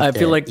kind of I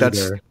feel like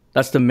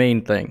that's the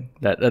main thing.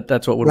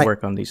 That's what would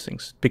work on these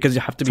things, because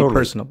you have to be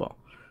personable.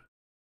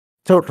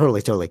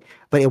 Totally.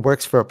 But it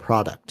works for a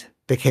product,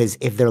 because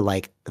if they're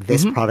like,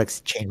 this product's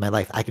changed my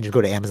life, I can just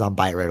go to Amazon,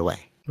 buy it right away.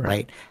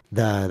 Right.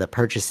 The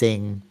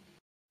purchasing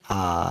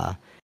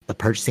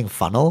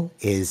funnel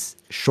is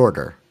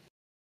shorter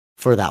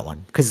for that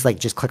one, because it's like,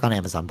 just click on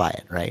Amazon, buy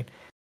it, right?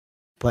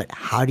 But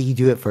how do you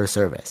do it for a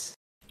service?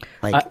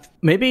 Like,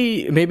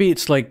 maybe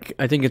it's like,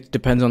 I think it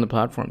depends on the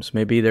platforms.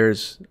 Maybe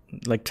there's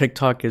like,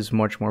 TikTok is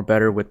much more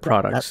better with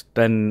products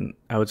than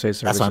I would say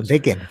services. That's what I'm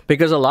thinking.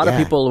 Because a lot of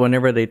people,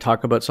 whenever they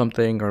talk about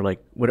something, or like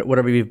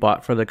whatever you've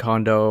bought for the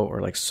condo,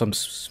 or like some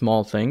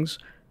small things,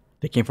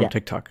 they came from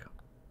TikTok.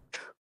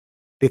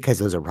 Because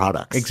those are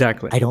products.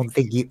 Exactly. I don't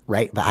think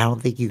but I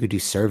don't think you could do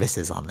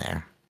services on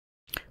there.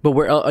 But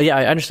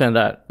I understand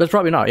that. That's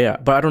probably not,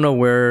 but I don't know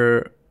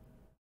where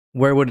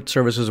would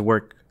services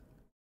work.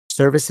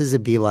 Services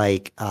would be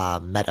like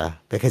Meta,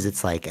 because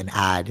it's like an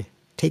ad.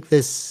 Take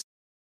this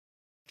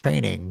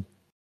training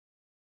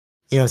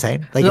You know what I'm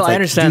saying? Like, No, it's I like,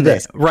 understand do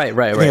this. that. Right.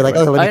 And you're like,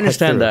 Right. okay, let me I click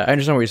understand through. that. I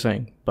understand what you're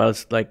saying, but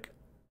it's like,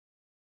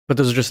 but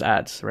those are just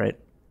ads, right?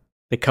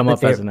 They come But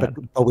up as an ad.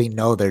 we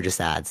know they're just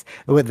ads.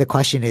 But the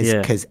question is,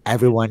 Yeah. because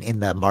everyone in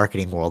the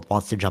marketing world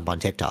wants to jump on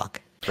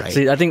TikTok, right?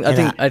 See, I think that's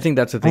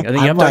the thing. I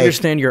think you I'm have to like,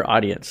 understand your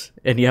audience,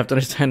 and you have to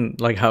understand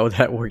like how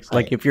that works.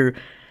 Like right, if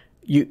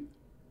you,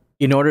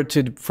 in order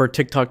for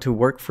TikTok to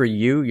work for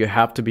you, you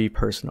have to be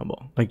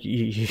personable. Like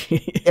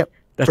yep,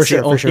 that's the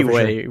for only sure, for sure.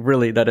 way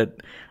really that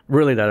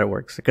it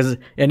works. Because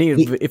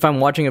if I'm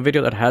watching a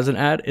video that has an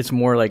ad, it's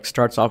more like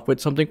starts off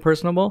with something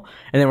personable,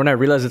 and then when I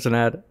realize it's an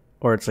ad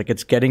or it's like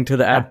it's getting to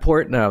the Yeah. ad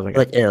port, now I was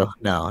Like, ew,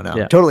 no,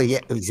 Yeah. totally, yeah,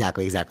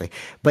 exactly.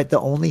 But the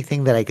only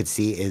thing that I could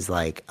see is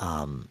like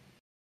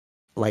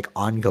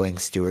ongoing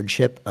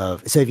stewardship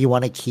of. So if you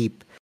want to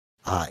keep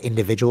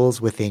individuals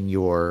within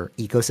your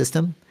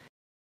ecosystem,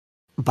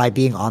 by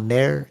being on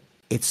there,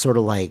 it's sort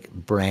of like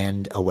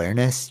brand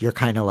awareness. You're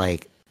kind of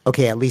like,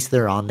 okay, at least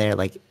they're on there.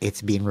 Like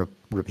it's being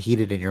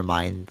repeated in your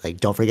mind.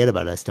 Like, don't forget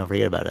about us. Don't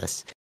forget about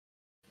us.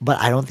 But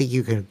I don't think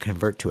you can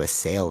convert to a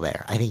sale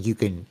there. I think you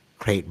can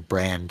create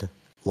brand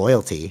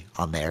loyalty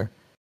on there.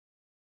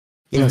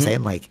 You know what I'm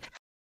saying? Like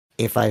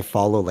if I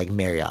follow like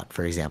Marriott,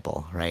 for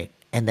example, right?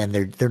 And then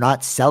they're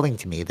not selling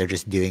to me. They're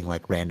just doing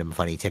like random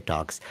funny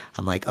TikToks.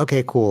 I'm like,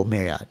 okay, cool,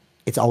 Marriott.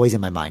 It's always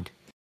in my mind,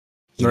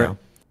 you Right. know?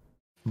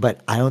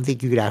 But I don't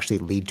think you could actually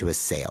lead to a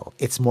sale.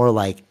 It's more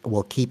like,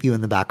 we'll keep you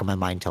in the back of my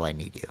mind till I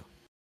need you.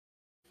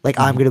 Like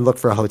I'm going to look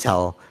for a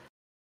hotel.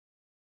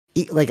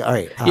 Like, all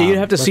right. Yeah, you'd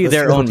have to see let's do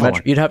their the own hotel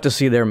metric. You'd have to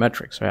see their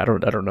metrics. Right? I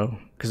don't know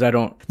because I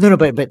don't. No,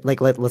 but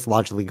like let's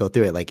logically go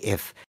through it. Like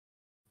if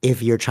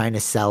you're trying to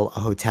sell a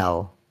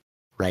hotel,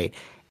 right,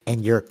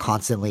 and you're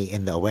constantly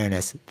in the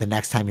awareness, the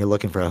next time you're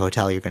looking for a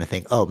hotel, you're going to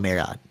think, oh,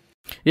 Marriott,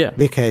 Yeah.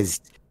 because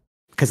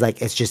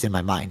like it's just in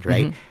my mind,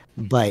 right?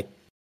 But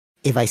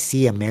if I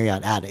see a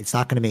Marriott ad, it's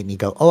not going to make me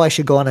go, oh, I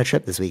should go on a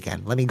trip this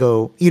weekend. Let me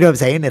go. You know what I'm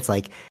saying? It's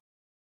like,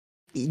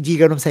 do you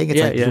get what I'm saying? It's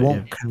Yeah, like yeah, you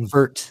won't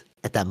convert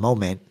at that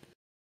moment,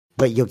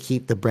 but you'll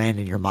keep the brand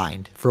in your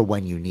mind for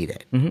when you need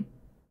it.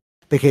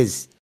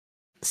 Because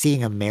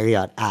seeing a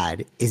Marriott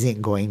ad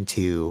isn't going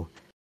to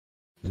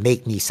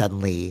make me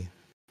suddenly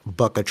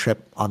book a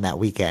trip on that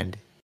weekend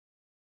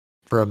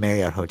for a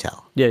Marriott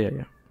hotel. Yeah.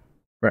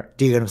 Right.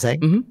 Do you get what I'm saying?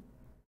 Mm-hmm.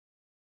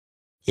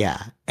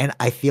 Yeah. And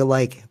I feel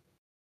like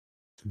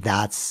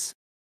that's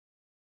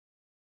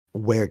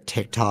where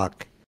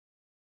TikTok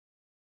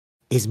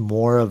is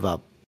more of a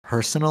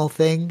personal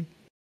thing,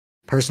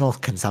 personal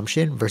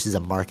consumption versus a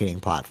marketing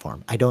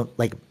platform. I don't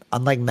like,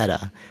 unlike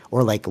Meta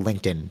or like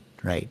LinkedIn,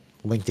 right?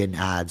 LinkedIn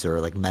ads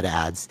or like Meta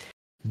ads,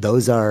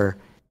 those are,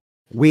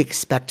 we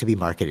expect to be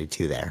marketed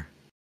to there,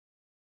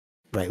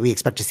 right? We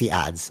expect to see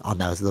ads on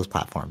those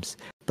platforms,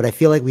 but I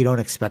feel like we don't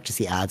expect to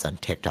see ads on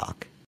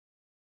TikTok,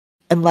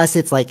 unless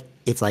it's like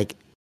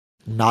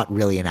not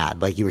really an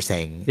ad, like you were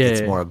saying. Yeah, it's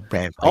yeah, more a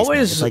brand placement.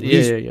 Always. It's like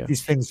Yeah.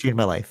 these things change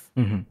my life.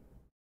 Mm-hmm.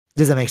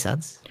 Does that make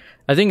sense?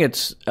 I think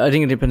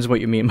it depends what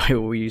you mean by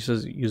what we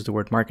use the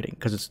word marketing,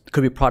 because it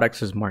could be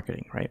products as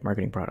marketing, right?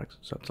 Marketing products.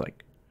 So it's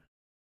like,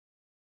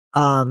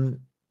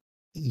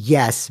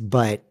 yes,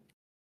 but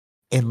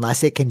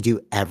unless it can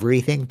do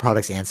everything,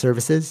 products and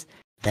services,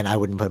 then I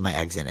wouldn't put my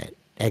eggs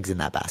in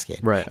that basket.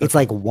 Right. It's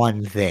like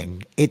one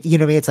thing. You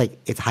know what I mean? It's like,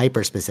 it's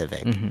hyper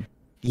specific.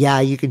 Yeah,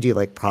 you can do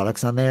like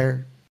products on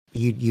there.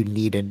 You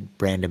need a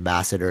brand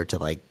ambassador to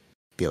like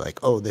be like,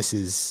 oh, this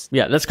is,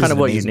 that's kind of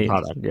what you need.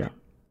 Product. Yeah.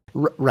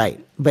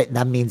 Right. But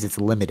that means it's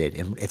limited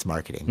in its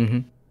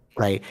marketing.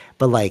 Right.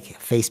 But like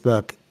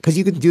Facebook, because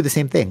you can do the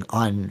same thing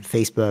on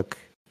Facebook,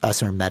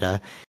 or Meta,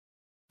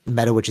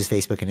 which is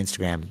Facebook and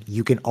Instagram.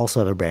 You can also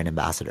have a brand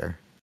ambassador.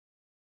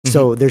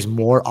 So there's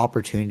more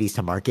opportunities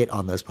to market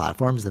on those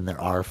platforms than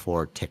there are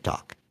for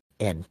TikTok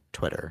and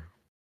Twitter.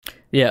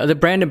 Yeah, the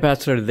brand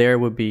ambassador there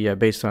would be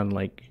based on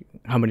like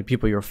how many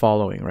people you're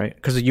following, right?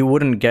 Because you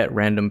wouldn't get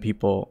random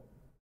people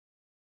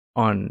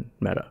on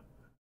Meta.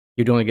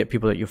 You'd only get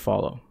people that you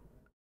follow.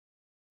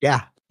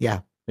 Yeah.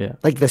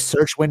 Like the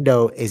search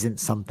window isn't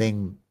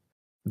something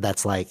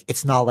that's like,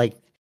 it's not like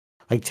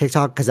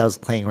TikTok, because I was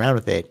playing around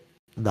with it.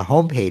 The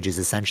homepage is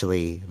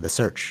essentially the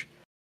search.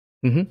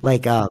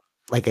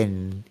 Like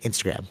in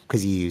Instagram,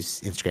 because you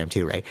use Instagram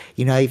too, right?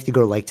 You know, you have to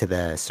go like to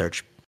the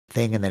search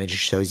thing, and then it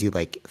just shows you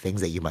like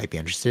things that you might be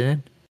interested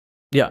in.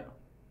 Yeah.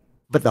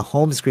 But the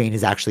home screen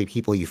is actually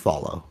people you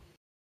follow.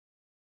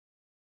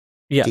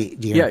 Yeah. Do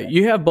you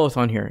you have both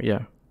on here.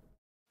 Yeah.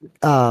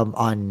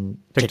 On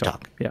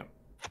TikTok. Yeah.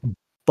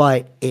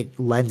 But it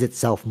lends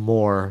itself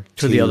more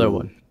to the other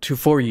one. To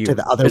For You. To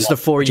the other it's one,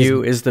 the For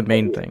You is the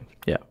main thing.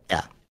 Yeah.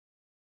 Yeah.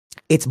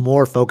 It's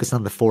more focused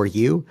on the For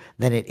You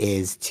than it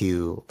is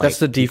to like, that's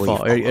the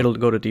default. It'll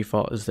go to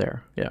default is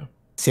there. Yeah.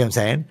 See what I'm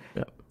saying?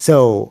 Yeah.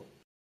 So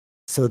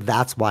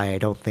that's why I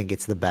don't think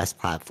it's the best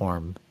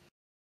platform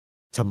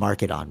to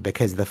market on,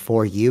 because the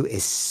For You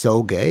is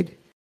so good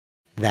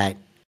that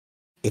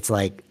it's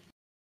like,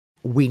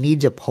 we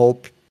need to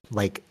pull,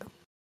 like,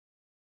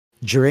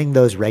 during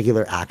those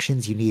regular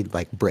actions, you need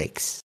like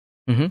breaks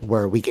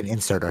where we can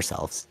insert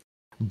ourselves.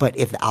 But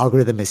if the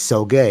algorithm is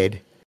so good,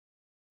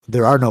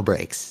 there are no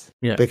breaks.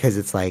 Yeah. Because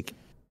it's like,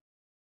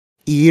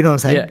 you know what I'm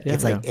saying? Yeah,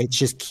 It's like, it's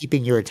just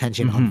keeping your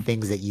attention on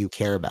things that you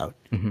care about.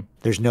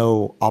 There's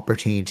no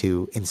opportunity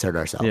to insert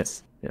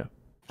ourselves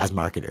as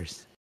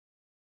marketers.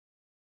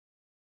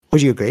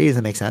 Would you agree? Does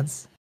it make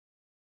sense?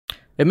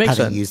 It makes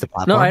Having sense. used the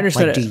platform? No, I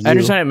understand Like, it. I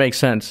understand it makes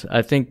sense.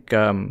 I think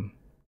no,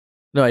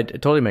 it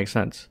totally makes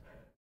sense.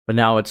 But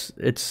now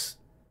it's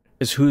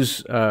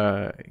who's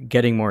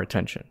getting more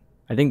attention.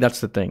 I think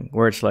that's the thing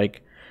where it's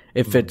like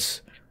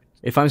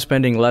if I'm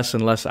spending less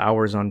and less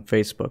hours on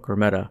Facebook or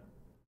Meta,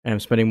 and I'm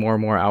spending more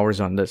and more hours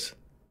on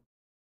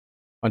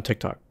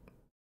TikTok.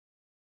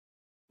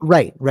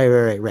 Right.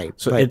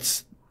 So but,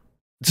 it's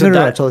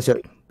no,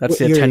 totally. That's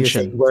the You're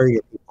attention. saying, where are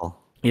your people?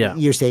 Yeah.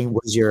 You're saying,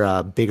 what's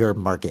your bigger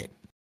market,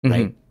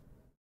 right?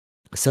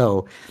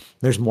 So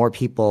there's more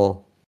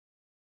people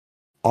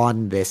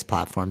on this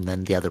platform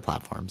than the other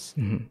platforms.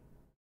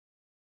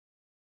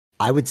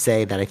 I would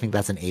say that I think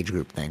that's an age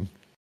group thing.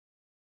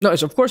 No,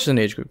 it's of course an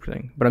age group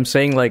thing, but I'm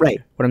saying what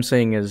I'm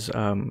saying is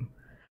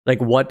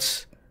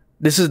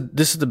this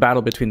is the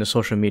battle between the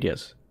social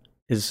medias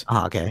is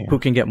who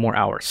can get more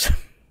hours.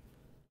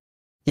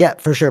 Yeah,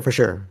 for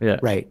sure. Yeah.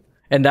 Right.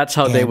 And that's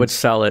how they would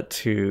sell it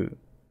to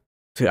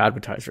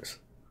advertisers.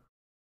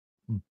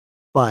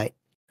 But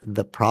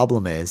the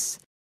problem is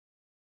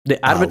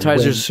the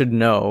advertisers should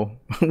know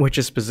which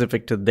is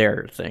specific to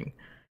their thing,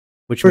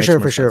 which for sure,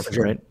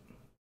 right?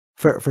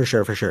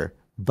 For sure.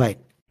 But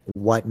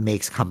what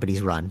makes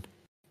companies run?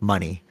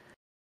 Money.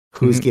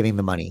 Who's giving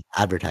the money?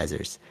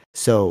 Advertisers.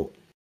 So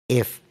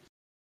if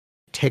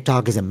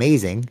TikTok is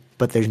amazing,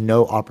 but there's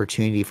no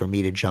opportunity for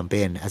me to jump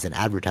in as an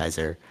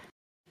advertiser,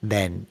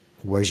 then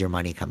where's your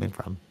money coming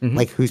from?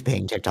 Like, who's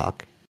paying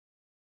TikTok?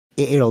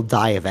 It'll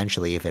die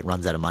eventually if it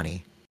runs out of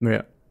money.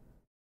 Yeah.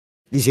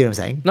 You see what I'm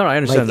saying? No, I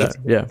understand that.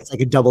 Yeah. It's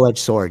like a double-edged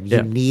sword.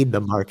 You need the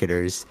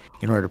marketers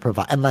in order to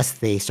provide, unless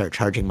they start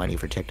charging money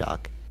for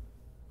TikTok.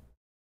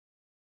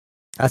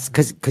 That's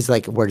because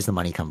like, where does the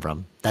money come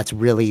from? That's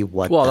really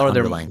what the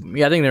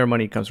underlying. I think their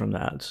money comes from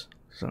the ads.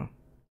 So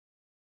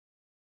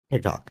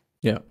TikTok.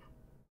 Yeah.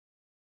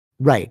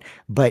 Right.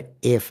 But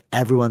if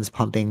everyone's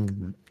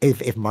pumping,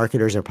 if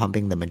marketers are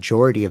pumping the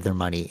majority of their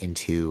money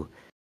into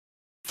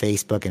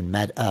Facebook and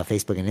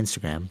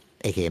Instagram,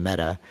 aka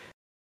Meta,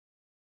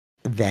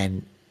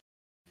 then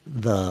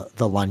the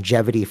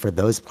longevity for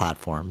those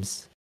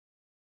platforms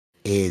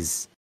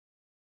is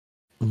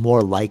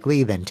more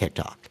likely than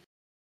TikTok.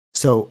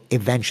 So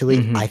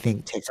eventually, I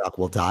think TikTok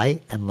will die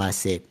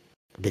unless it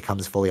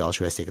becomes fully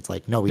altruistic. It's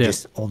like, no, we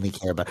just only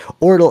care about,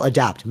 or it'll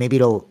adapt. Maybe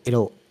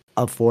it'll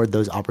afford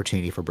those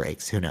opportunity for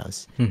breaks. Who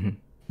knows?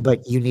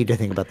 But you need to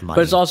think about the money.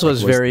 But it's also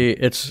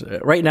it's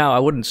right now. I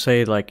wouldn't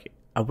say like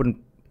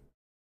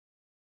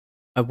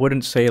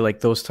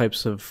those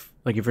types of,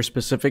 like, if you're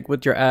specific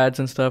with your ads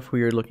and stuff, who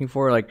you're looking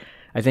for. Like,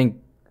 I think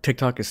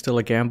TikTok is still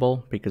a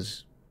gamble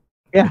because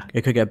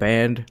it could get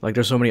banned. Like,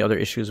 there's so many other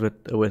issues with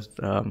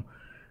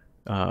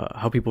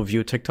how people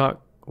view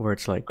TikTok, where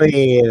it's like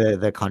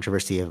the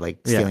controversy of like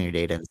stealing your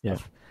data and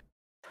stuff.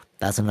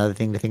 That's another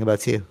thing to think about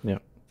too.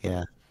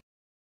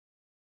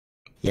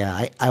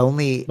 I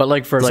only, but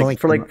like for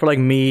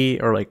me,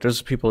 or like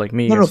there's people like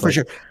me. No, for like,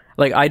 sure.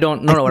 Like, I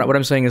don't. No. What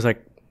I'm saying is,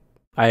 like,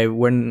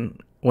 when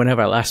have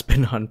I last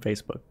been on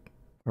Facebook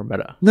or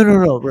Meta?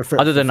 No.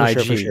 Other than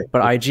IG, sure.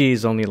 But IG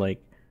is only like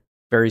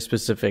very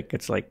specific.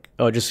 It's like,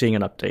 oh, just seeing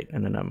an update,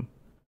 and then I'm.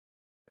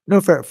 No,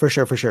 for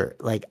sure.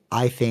 Like,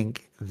 I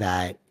think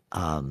that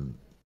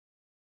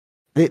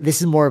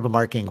this is more of a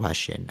marketing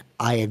question.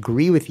 I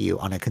agree with you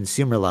on a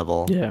consumer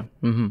level. Yeah.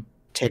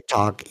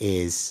 TikTok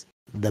is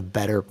the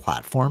better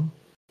platform.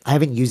 I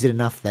haven't used it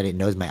enough that it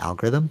knows my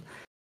algorithm,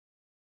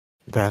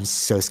 but I'm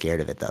so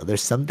scared of it though.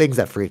 There's some things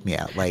that freak me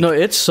out. Like, no,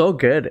 it's so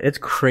good. It's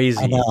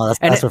crazy. I know,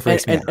 that's what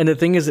freaks me out. And the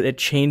thing is, it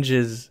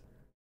changes.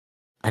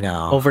 I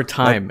know, over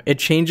time. It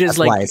changes.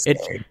 Like,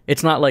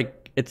 it's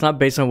not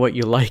based on what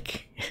you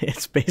like.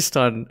 It's based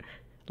on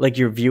like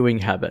your viewing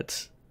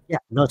habits. Yeah,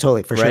 no,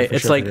 totally, for sure. Right?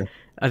 It's like,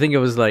 I think it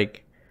was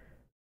like,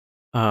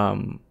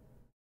 what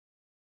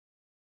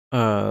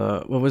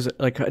was it?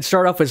 Like, it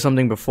started off with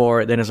something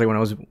before. Then it's like when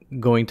I was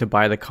going to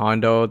buy the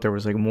condo, there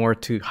was like more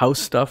to house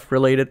stuff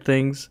related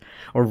things,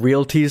 or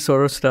realty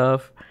sort of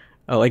stuff,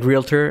 like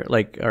realtor,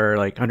 like, or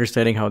like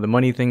understanding how the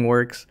money thing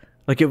works.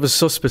 Like, it was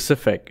so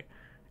specific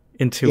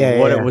into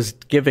what it was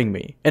giving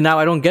me, and now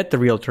I don't get the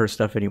realtor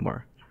stuff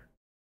anymore.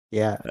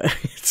 Yeah,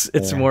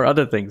 it's more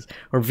other things,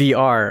 or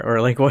VR,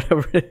 or like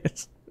whatever it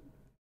is.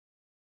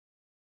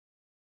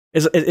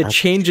 It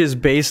changes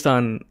based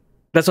on.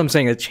 That's what I'm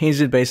saying. It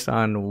changes based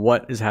on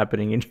what is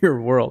happening in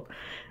your world,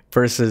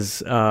 versus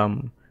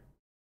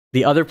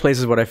the other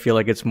places. What I feel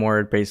like it's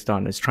more based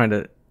on is trying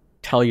to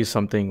tell you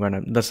something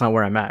when that's not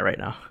where I'm at right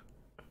now.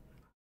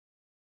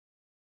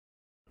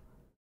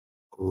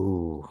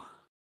 Ooh,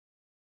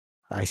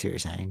 I see what you're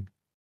saying.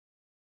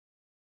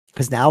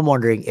 Because now I'm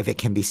wondering if it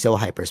can be so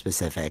hyper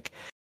specific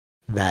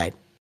that.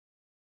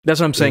 That's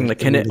what I'm saying. Like,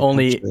 can it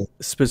only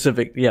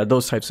specific? Yeah,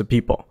 those types of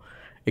people.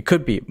 It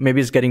could be.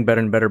 Maybe it's getting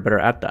better and better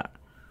at that.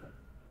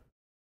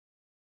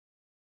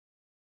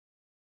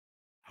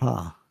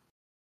 Huh.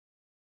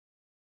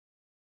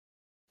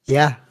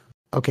 Yeah.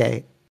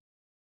 Okay.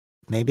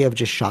 Maybe I've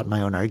just shot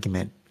my own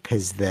argument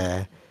because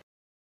the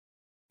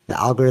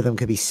algorithm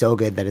could be so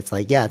good that it's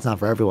like, yeah, it's not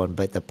for everyone,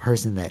 but the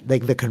person that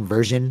like the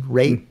conversion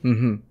rate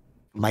Mm-hmm.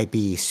 might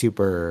be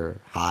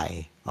super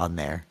high on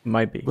there.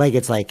 Might be. Like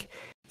it's like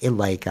it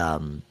like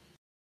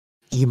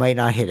you might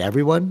not hit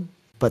everyone,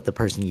 but the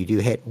person you do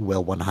hit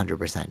will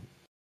 100%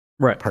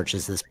 Right.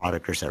 purchase this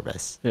product or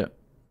service. Yeah.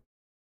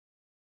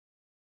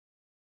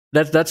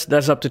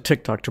 That's up to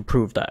TikTok to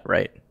prove that,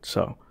 right?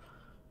 So.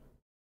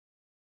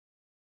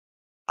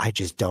 I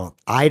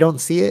don't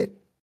see it.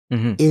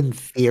 Mm-hmm. In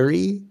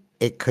theory,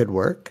 it could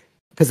work.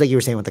 Because like you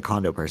were saying with the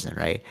condo person,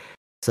 right?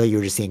 So you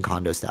were just seeing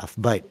condo stuff.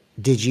 But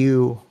did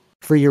you,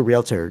 for your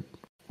realtor,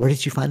 where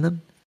did you find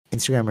them?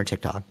 Instagram or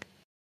TikTok?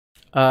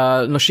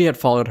 No, she had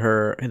followed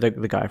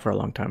the guy for a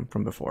long time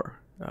from before.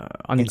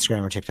 On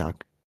Instagram or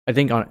TikTok? I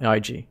think on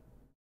IG.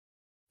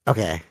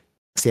 Okay.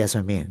 See, that's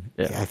what I mean.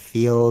 Yeah. It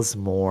feels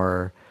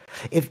more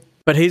if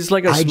But he's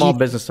like a IG small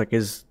business, like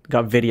he's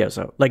got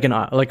videos out, like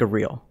like a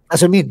reel.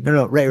 that's what I mean.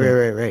 No, right,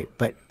 Yeah. right.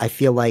 But I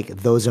feel like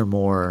those are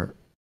more.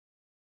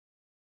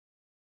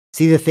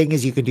 See, the thing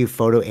is, you can do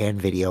photo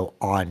and video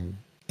on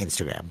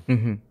Instagram,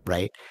 Mm-hmm.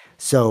 right?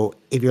 So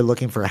if you're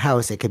looking for a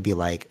house, it could be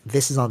like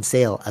this is on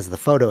sale as the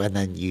photo, and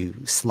then you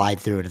slide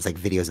through and it's like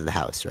videos of the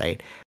house,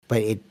 right?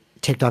 But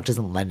TikTok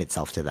doesn't lend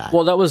itself to that.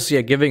 Well, that was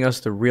giving us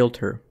the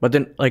realtor, but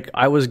then like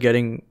I was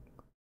getting.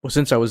 Well,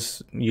 since I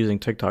was using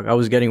TikTok, I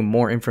was getting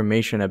more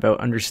information about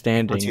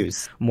understanding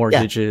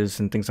mortgages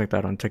and things like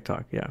that on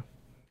TikTok. Yeah.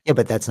 Yeah,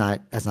 but that's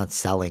not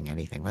selling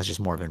anything. That's just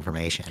more of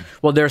information.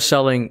 Well, they're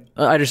selling.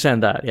 I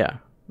understand that. Yeah,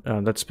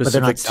 that's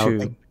specific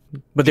to.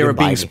 But they were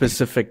being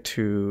specific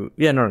to.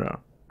 Yeah, no.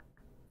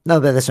 No,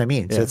 but that's what I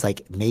mean. Yeah. So it's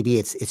like maybe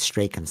it's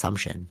straight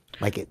consumption.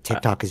 Like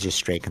TikTok is just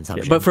straight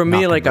consumption. Yeah, but for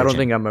me, like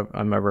conversion. I don't think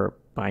I'm ever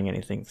buying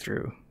anything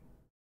through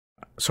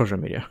social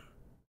media.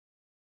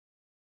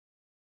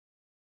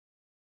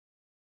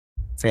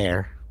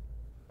 Fair.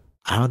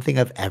 I don't think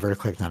I've ever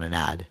clicked on an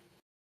ad.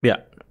 Yeah.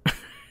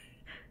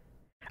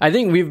 I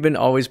think we've been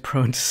always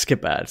prone to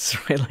skip ads,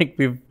 right? Like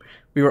we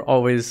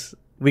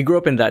grew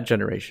up in that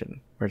generation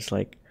where it's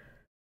like,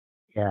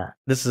 yeah,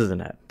 this is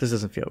an ad. This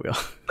doesn't feel real.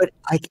 But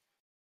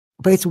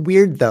it's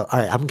weird though. All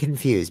right, I'm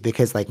confused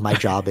because like my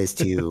job is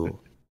to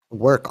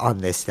work on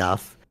this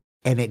stuff,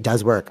 and it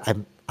does work. I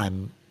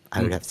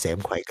would have to say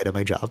I'm quite good at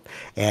my job,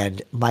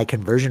 and my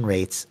conversion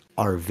rates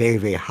are very,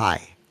 very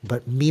high.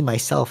 But me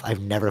myself,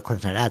 I've never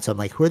clicked on an ad, so I'm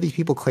like, who are these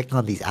people clicking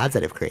on these ads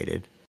that I've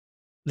created?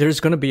 There's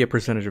going to be a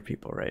percentage of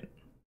people, right?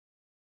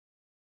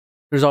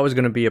 There's always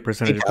going to be a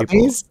percentage of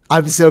people.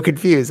 I'm so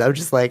confused. I'm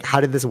just like, how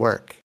did this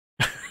work?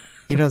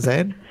 You know what I'm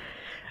saying?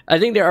 I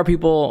think there are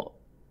people.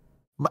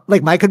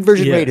 Like my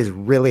conversion rate is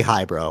really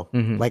high, bro.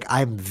 Mm-hmm. Like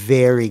I'm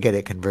very good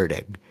at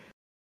converting,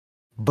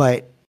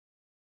 but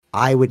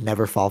I would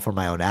never fall for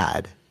my own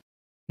ad.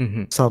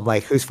 Mm-hmm. So I'm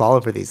like, who's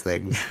falling for these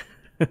things?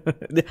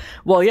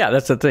 Well, yeah,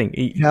 that's the thing.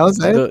 You know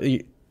what I'm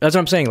saying? That's what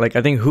I'm saying. Like,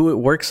 I think who it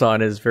works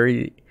on is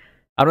very.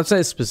 I don't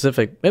say it's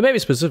specific. It may be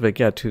specific,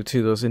 yeah,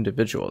 to those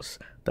individuals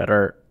that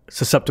are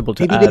susceptible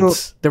to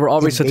ads. They were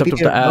always susceptible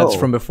to ads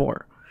from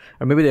before,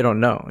 or maybe they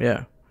don't know.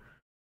 Yeah,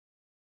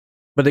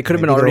 but they could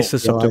have been already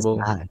susceptible.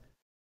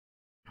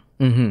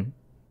 Mm-hmm.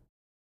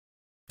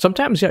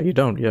 Sometimes, yeah, you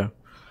don't. Yeah.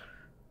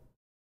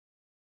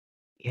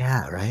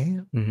 Yeah. Right.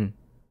 Mm-hmm.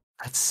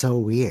 That's so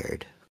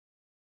weird.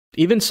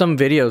 Even some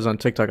videos on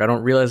TikTok, I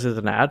don't realize it's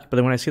an ad, but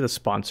then when I see the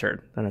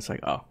sponsored, then it's like,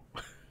 oh.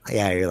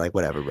 Yeah, you're like,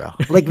 whatever, bro.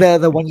 Like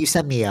the one you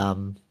sent me,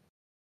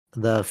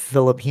 the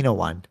Filipino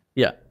one.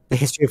 Yeah. The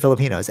history of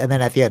Filipinos. And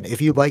then at the end, if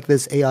you like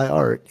this AI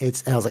art,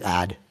 and I was like,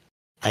 ad.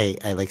 I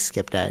like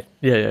skipped that.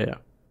 Yeah.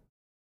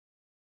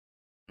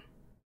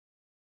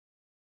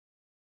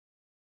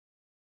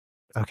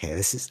 Okay,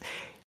 this is.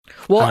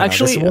 Well,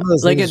 actually,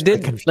 like it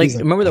did. Like,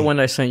 remember the one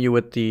I sent you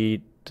with the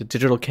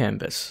digital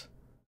canvas?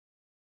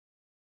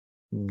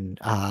 The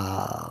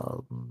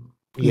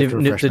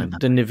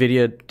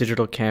NVIDIA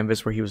digital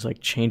canvas where he was like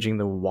changing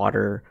the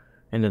water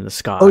and then the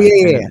sky. Oh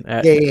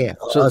yeah.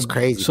 So that was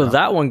crazy. So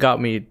that one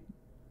got me.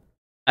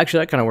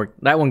 Actually, that kind of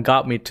worked. That one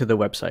got me to the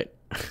website.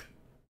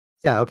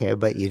 Yeah. Okay,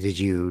 but did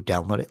you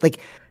download it? Like,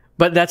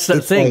 but that's the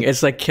thing. Like,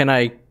 it's like,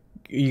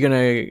 you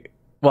gonna?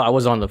 Well, I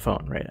was on the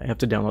phone, right? I have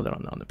to download it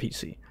on the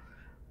PC.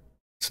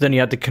 So then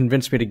you had to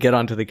convince me to get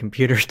onto the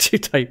computer to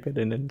type it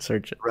in and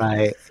search it.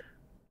 Right.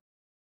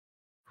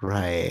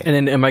 And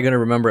then am I going to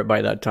remember it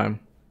by that time?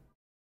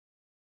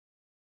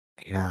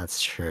 Yeah,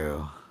 that's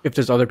true. If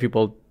there's other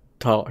people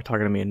talking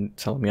to me and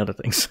telling me other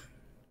things.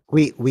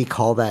 We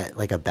call that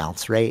like a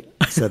bounce rate.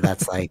 So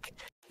that's like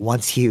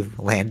once you've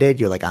landed,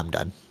 you're like, I'm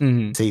done.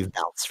 Mm-hmm. So you've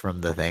bounced from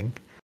the thing.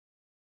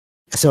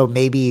 So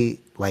maybe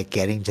like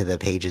getting to the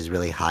page is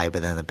really high,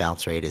 but then the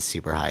bounce rate is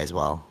super high as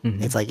well.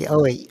 Mm-hmm. It's like,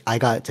 oh, wait, I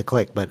got to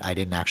click, but I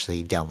didn't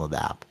actually download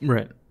the app.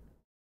 Right.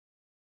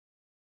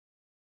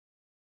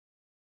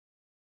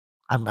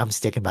 I'm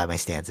sticking by my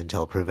stance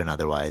until proven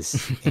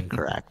otherwise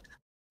incorrect.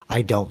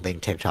 I don't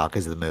think TikTok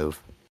is the move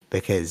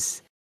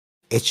because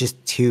it's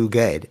just too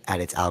good at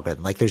its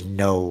algorithm. Like there's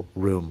no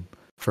room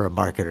for a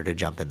marketer to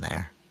jump in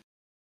there.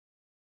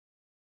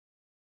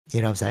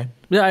 You know what I'm saying?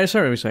 Yeah, I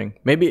understand what you're saying.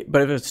 Maybe,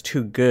 but if it's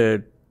too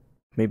good,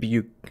 maybe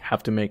you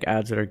have to make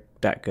ads that are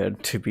that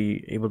good to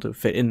be able to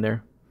fit in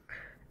there,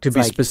 to It's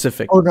be like,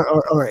 specific.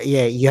 or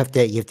yeah, you have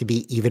to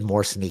be even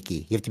more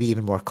sneaky. You have to be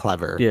even more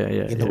clever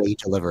in the way you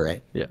deliver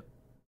it. Yeah.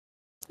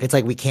 It's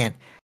like we can't.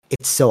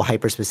 It's so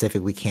hyper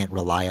specific. We can't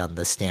rely on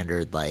the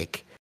standard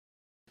like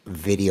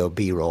video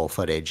B-roll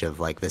footage of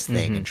like this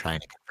thing and trying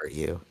to convert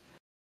you.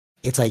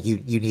 It's like you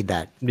need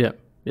that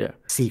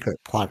secret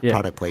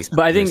product placement.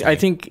 But I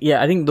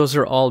think those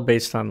are all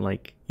based on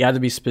like you have to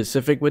be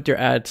specific with your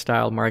ad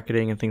style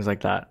marketing and things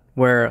like that.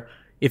 Where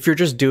if you're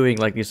just doing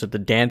like you said the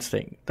dance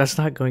thing, that's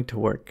not going to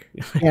work.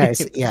 Yeah,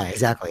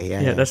 exactly.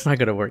 Yeah, that's not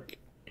going to work.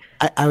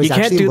 I was you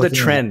can't do the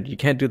trend. At... You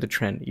can't do the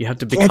trend. You have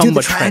to become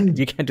a trend.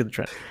 You can't do the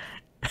trend.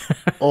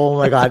 Oh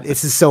my god,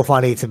 this is so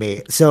funny to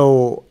me.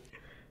 So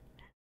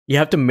you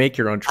have to make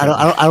your own trend.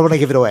 I don't want to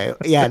give it away.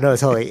 Yeah, no,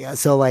 totally.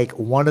 So like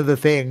one of the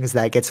things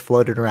that gets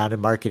floated around in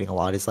marketing a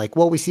lot is like,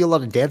 well, we see a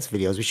lot of dance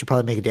videos. We should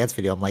probably make a dance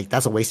video. I'm like,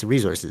 that's a waste of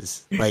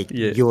resources. Like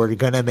you're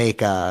gonna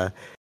make a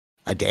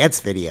dance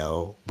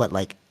video, but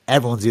like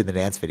everyone's doing the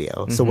dance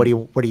video. So what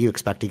do you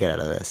expect to get out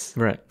of this?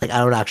 Right. Like I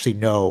don't actually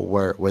know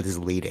where this is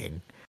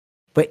leading.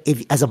 But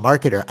if as a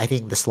marketer, I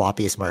think the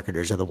sloppiest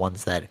marketers are the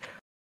ones that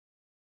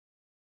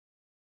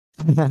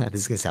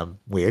this is gonna sound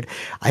weird.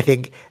 I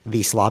think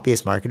the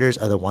sloppiest marketers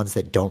are the ones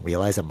that don't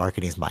realize that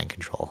marketing is mind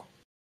control.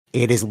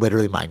 It is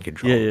literally mind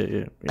control.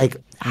 Yeah. Like,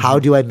 how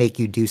do I make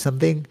you do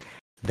something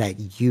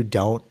that you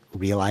don't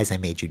realize I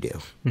made you do?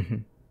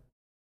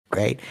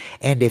 Right?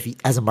 And if,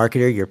 as a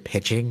marketer, you're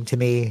pitching to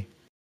me,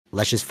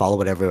 let's just follow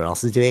what everyone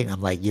else is doing.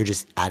 I'm like, you're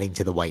just adding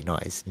to the white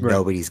noise. Right.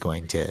 Nobody's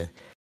going to,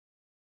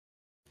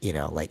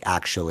 like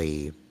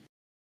actually,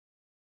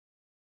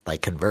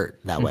 like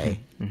convert that way.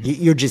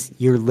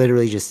 You're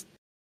literally just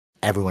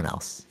everyone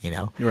else.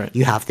 Right.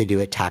 You have to do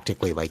it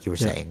tactically, like you were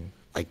saying.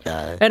 Like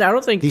and I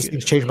don't think these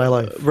things changed my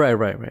life.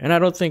 Right. And I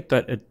don't think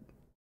that it,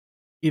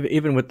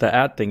 even with the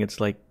ad thing, it's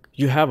like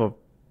you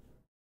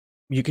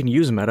can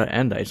use meta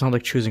and that. It's not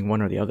like choosing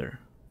one or the other.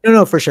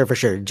 No, for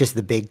sure. Just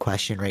the big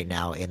question right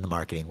now in the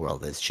marketing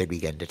world is, should we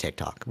get into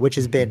TikTok? Which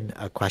has been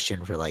a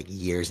question for like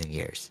years and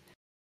years.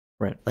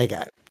 Right. Like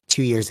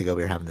 2 years ago,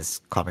 we were having this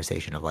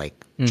conversation of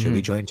like, should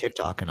we join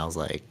TikTok? And I was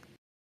like,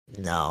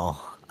 no,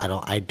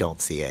 I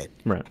don't see it.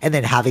 Right. And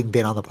then having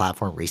been on the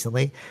platform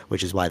recently,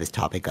 which is why this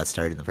topic got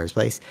started in the first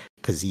place,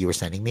 because you were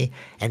sending me,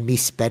 and me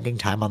spending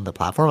time on the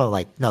platform, I'm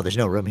like, no, there's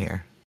no room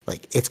here.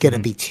 Like, it's going to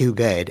be too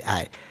good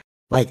at,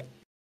 like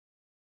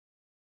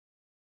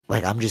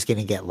I'm just going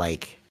to get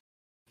like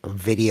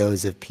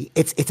videos of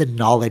it's a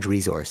knowledge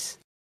resource.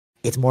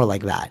 It's more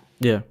like that.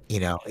 Yeah.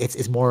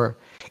 It's more,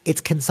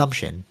 it's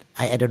consumption.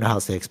 I don't know how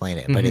else to explain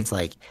it, but it's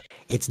like,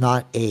 it's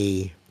not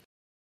the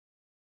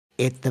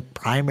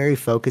primary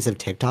focus of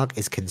TikTok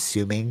is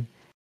consuming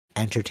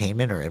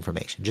entertainment or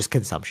information, just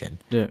consumption.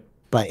 Yeah.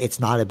 But it's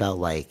not about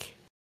like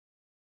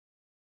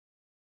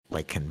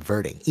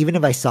converting. Even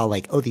if I saw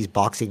like, oh, these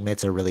boxing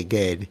mitts are really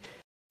good,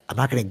 I'm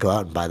not going to go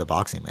out and buy the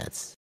boxing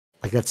mitts.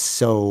 Like that's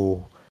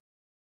so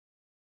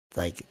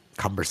like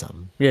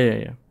cumbersome.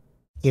 Yeah.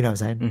 You know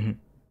what I'm saying?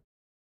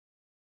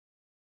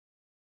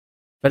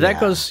 But that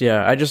goes,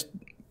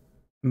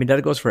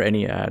 that goes for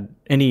any ad,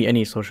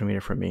 any social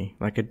media for me.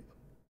 Like it.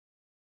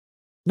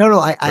 No,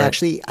 I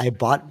actually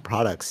bought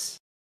products.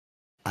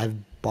 I've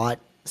bought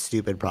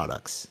stupid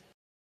products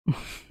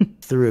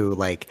through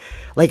like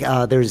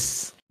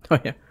there's. Oh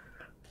yeah.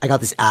 I got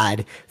this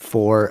ad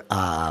for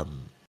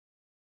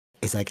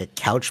it's like a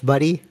couch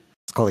buddy.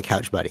 It's called a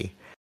couch buddy,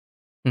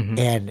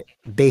 and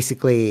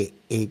basically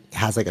it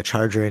has like a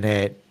charger in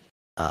it.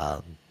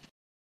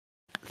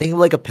 Think of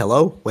like a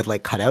pillow with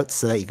like cutouts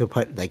so that you can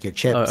put like your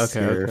chips,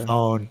 your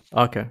phone.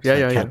 Okay.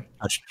 Yeah.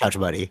 Couch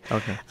buddy.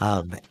 Okay.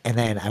 And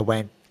then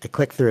I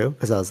clicked through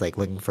because I was like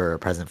looking for a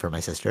present for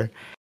my sister,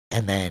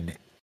 and then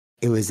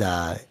it was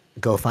a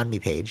GoFundMe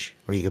page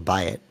where you could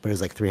buy it, but it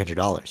was like $300.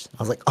 I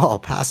was like, oh, I'll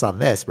pass on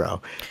this,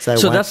 bro. So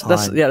that's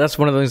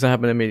one of the things that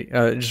happened to me.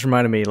 It just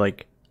reminded me,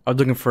 like I was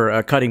looking for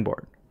a cutting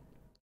board.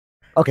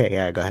 Okay,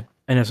 yeah, go ahead.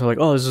 And I was like,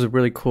 oh, this is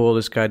really cool.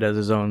 This guy does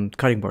his own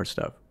cutting board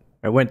stuff.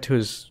 I went to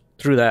his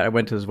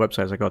website.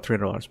 I was like, oh,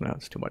 $300 now.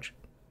 It's too much.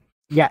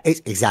 Yeah,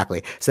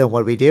 exactly. So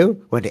what we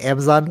do? Went to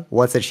Amazon.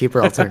 What's a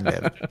cheaper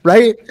alternative?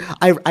 Right?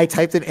 I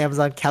typed in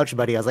Amazon couch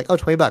buddy. I was like, oh,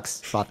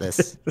 $20. Bought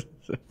this.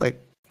 Like,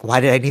 why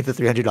did I need the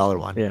 $300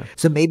 one? Yeah.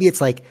 So maybe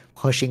it's like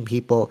pushing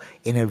people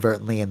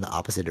inadvertently in the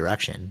opposite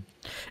direction.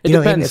 It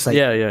depends. What I mean?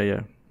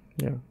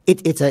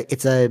 It's like,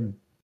 It's a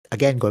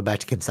again, going back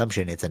to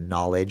consumption, it's a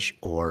knowledge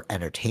or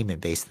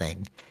entertainment based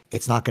thing.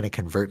 It's not going to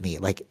convert me.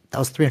 Like, that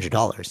was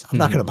 $300. I'm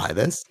not going to buy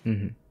this.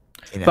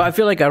 But I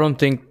feel like I don't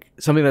think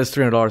something that's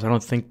 $300. I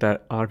don't think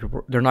that a lot of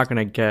people, they're not going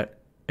to get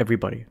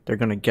everybody. They're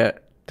going to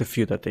get the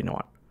few that they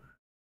know.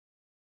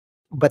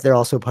 But they're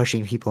also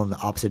pushing people in the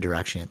opposite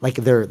direction. Like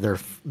they're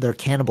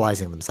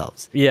cannibalizing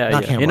themselves. Yeah,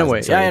 in a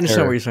way. Yeah, I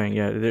understand what you're saying.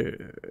 Yeah,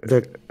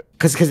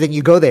 because then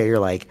you go there, you're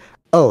like,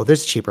 Oh,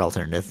 there's a cheaper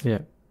alternative. Yeah.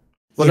 You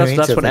Well, know what I that's mean?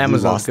 that's So it's what like you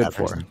Amazon's lost good that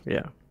for. person.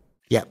 Yeah.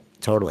 Yeah,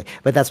 totally.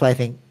 But that's why I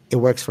think it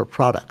works for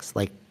products.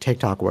 Like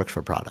TikTok works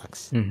for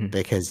products Mm-hmm.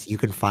 because you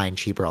can find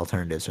cheaper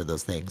alternatives for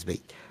those things. But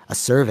a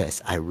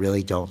service, I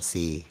really don't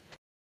see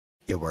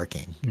it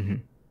working. Mm-hmm.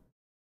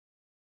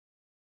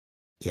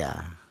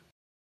 Yeah.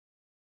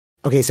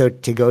 Okay, so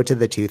to go to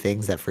the two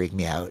things that freak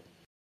me out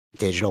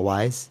digital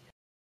wise,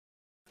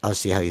 I'll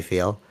see how you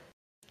feel.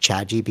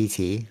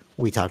 ChatGPT,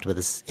 we talked about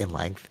this in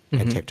length,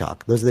 and Mm-hmm.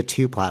 TikTok. Those are the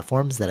two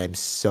platforms that I'm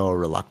so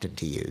reluctant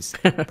to use,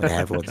 but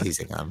everyone's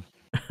using them.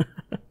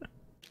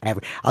 I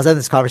was having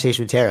this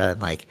conversation with Tara,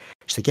 and like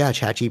she's like, "Yeah,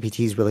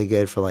 ChatGPT is really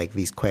good for like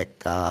these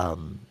quick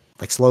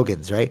like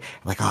slogans, right?"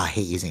 I'm like, "Oh, I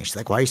hate using it." She's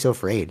like, "Why are you so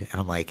afraid?" And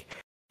I'm like,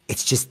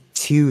 "It's just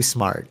too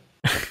smart.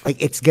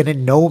 Like it's gonna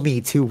know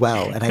me too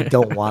well, and I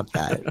don't want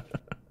that."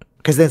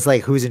 Because then it's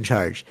like, who's in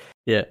charge?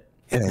 Yeah.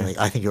 And then Yeah. like,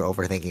 I think you're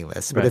overthinking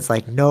this, but Right. it's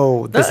like,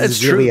 no, No, this it's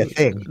is really a true.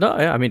 thing. No,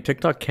 yeah, I mean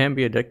TikTok can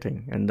be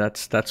addicting, and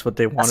that's what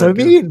they want That's to what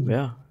I do. mean.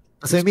 Yeah,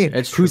 That's what I mean.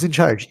 it's Who's true. in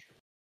charge?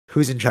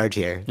 Who's in charge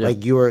here? Yeah.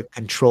 Like you are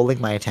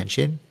controlling my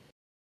attention.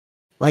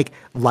 Like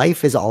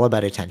life is all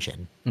about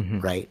attention, Mm-hmm.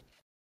 right?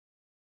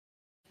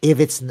 If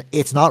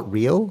it's not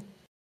real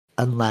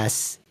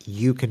unless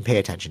you can pay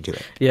attention to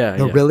it. Yeah,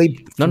 No, yeah.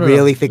 really, No, no, no,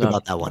 really think no,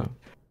 about that one. no.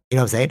 You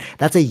know what I'm saying?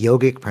 That's a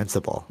yogic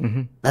principle.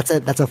 Mm-hmm.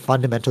 That's a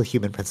fundamental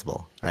human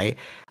principle, right?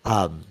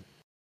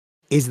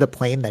 Is the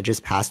plane that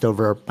just passed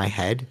over my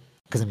head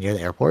because I'm near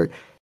the airport,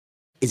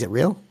 is it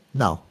real?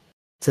 No.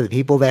 To the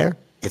people there,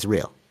 it's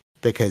real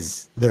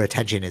because their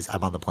attention is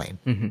I'm on the plane,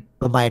 Mm-hmm.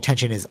 but my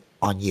attention is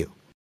on you.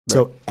 Right.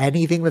 So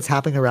anything that's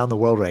happening around the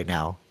world right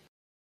now,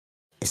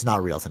 it's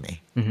not real to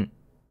me, Mm-hmm.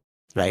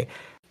 right?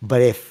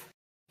 But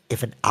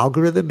if an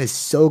algorithm is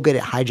so good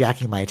at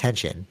hijacking my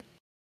attention,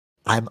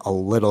 I'm a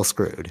little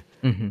screwed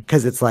Mm-hmm.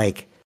 because it's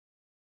like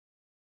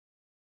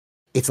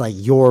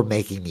you're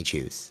making me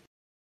choose.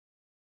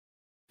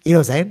 You know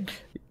what I'm saying?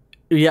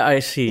 Yeah, I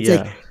see. It's Yeah,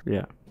 like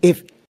yeah.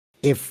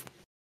 if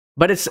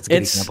But it's that's a good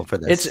example for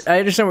this. it's. I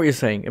understand what you're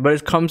saying, but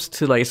it comes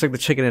to like it's like the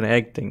chicken and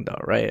egg thing, though,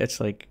 right? It's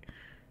like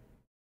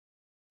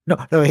no,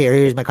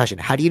 here's my question.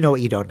 How do you know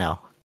what you don't know?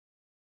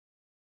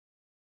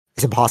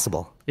 It's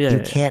impossible. yeah, You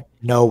yeah, yeah. can't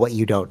know what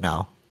you don't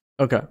know,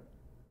 Okay.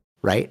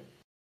 right?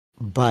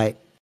 But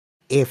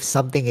if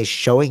something is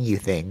showing you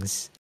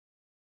things,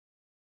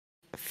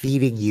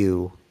 feeding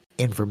you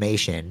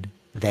information,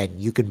 then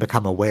you can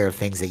become aware of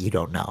things that you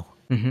don't know.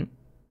 Mm-hmm.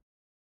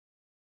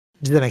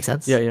 Does that make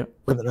sense? Yeah,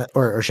 yeah.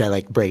 Or should I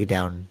like break it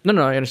down No,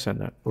 no, I understand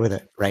that. with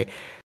it, right?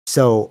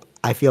 So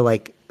I feel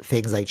like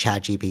things like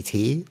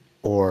ChatGPT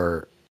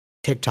or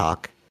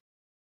TikTok,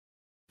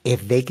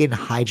 if they can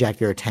hijack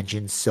your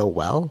attention so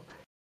well,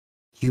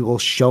 you will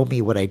show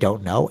me what I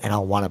don't know and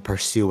I'll want to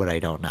pursue what I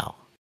don't know,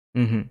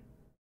 Mm-hmm.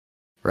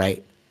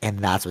 right? And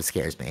that's what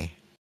scares me.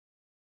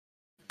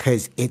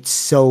 Because it's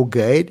so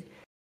good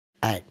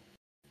at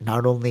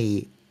not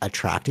only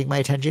attracting my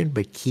attention,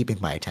 but keeping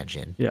my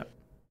attention. Yeah.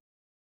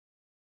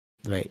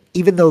 Right.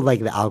 Even though like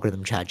the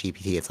algorithm chat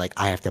GPT, it's like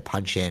I have to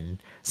punch in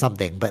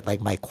something, but like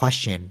my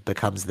question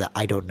becomes that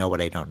I don't know what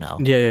I don't know.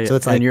 Yeah, yeah, So yeah.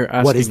 it's like, And you're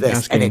what is asking,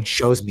 this? And asking. it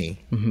shows me.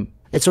 Mm-hmm.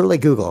 It's sort of like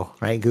Google,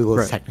 right? Google is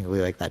Right.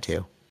 technically like that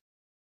too.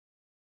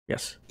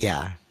 Yes.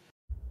 Yeah.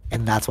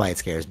 And that's why it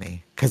scares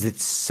me because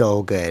it's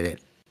so good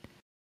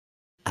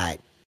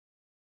at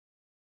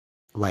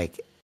like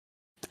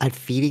at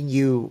feeding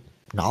you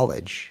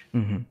knowledge.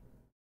 Mm-hmm.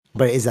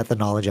 But is that the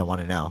knowledge I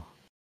want to know?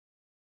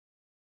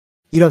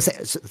 You know what I'm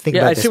saying? So think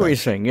Yeah, about I it see this what way. you're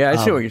saying. Yeah, I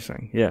see what you're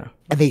saying. Yeah.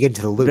 And then you get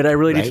into the loop. Did I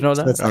really need to right? know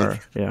So that? it's like, Or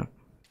yeah.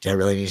 did I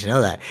really need to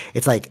know that?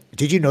 It's like,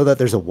 did you know that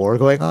there's a war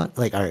going on?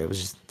 Like, all right, I was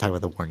just talking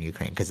about the war in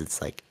Ukraine because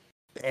it's like,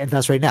 and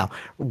that's right now,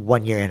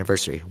 1 year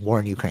anniversary,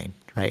 war in Ukraine,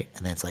 right?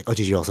 And then it's like, oh,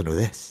 did you also know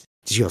this?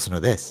 Did you also know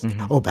this?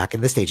 Mhm. Oh, back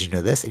in this stage, you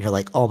know this? And you're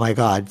like, oh my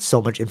God,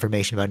 so much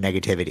information about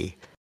negativity.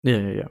 Yeah,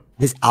 yeah, yeah.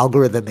 This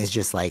algorithm is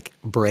just like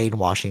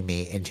brainwashing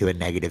me into a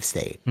negative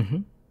state, Mm-hmm.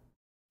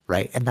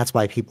 right? And that's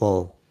why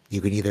people, you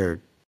can either,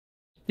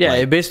 Yeah,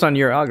 Like- based on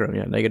your algorithm,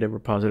 yeah, negative or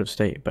positive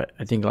state. But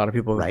I think a lot of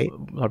people, Right.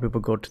 a lot of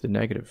people go to the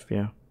negative.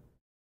 Yeah.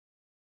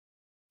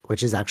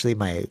 which is actually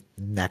my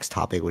next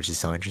topic, which is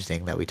so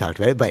interesting that we talked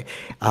about it.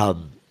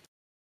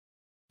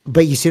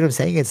 But you see what I'm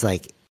saying? It's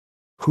like,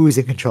 who's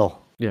in control?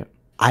 Yeah.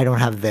 I don't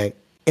have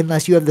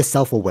unless you have the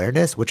self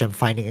awareness, which I'm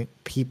finding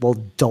people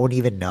don't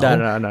even know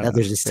No. that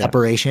there's a Yeah.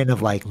 separation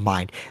of like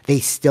mind. They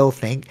still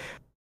think,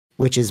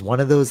 which is one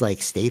of those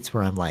like states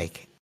where I'm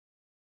like,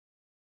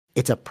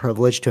 it's a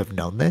privilege to have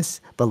known this,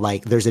 but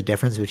like there's a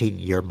difference between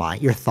your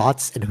mind, your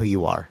thoughts, and who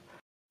you are.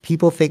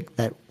 People think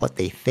that what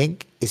they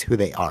think is who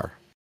they are,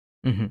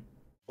 Mm-hmm.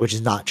 which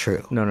is not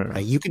true. No.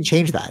 Right? You can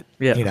change that.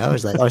 Yeah. You know,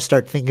 it's like, oh,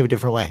 start thinking of a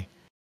different way.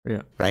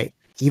 Yeah. Right?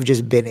 You've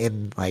just been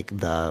in like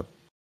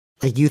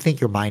you think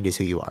your mind is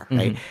who you are,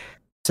 right? Mhm.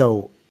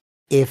 So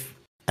if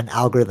an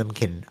algorithm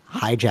can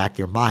hijack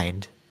your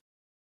mind,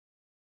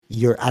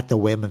 you're at the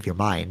whim of your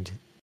mind.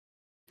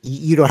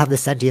 You don't have the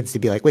sentience to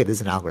be like, wait, this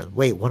is an algorithm.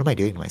 Wait, what am I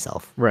doing to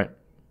myself? Right.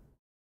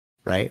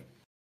 Right?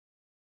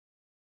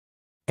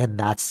 And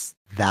that's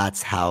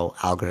that's how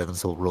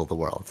algorithms will rule the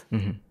world.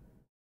 Mm-hmm.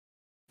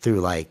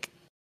 Through like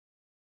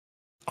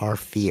our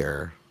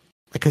fear,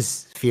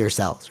 because fear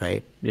sells,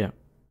 right? Yeah.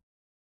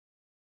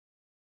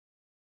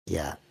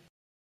 Yeah.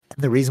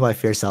 And the reason why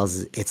fear sells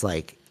is it's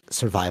like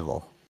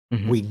survival.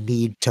 Mm-hmm. We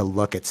need to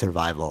look at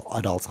survival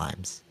at all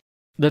times.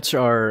 That's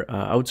our.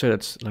 I would say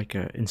that's like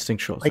an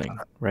instinctual Like, thing,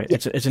 right? yeah,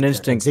 It's an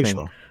instinct thing.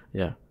 instinctual.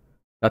 Yeah,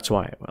 that's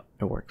why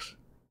it works.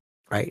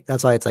 Right?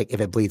 That's why it's like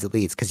if it bleeds, it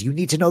leads. Because you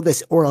need to know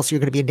this, or else you're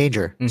going to be in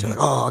danger. So Mm-hmm. like,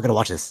 oh, I gotta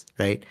watch this,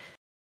 right?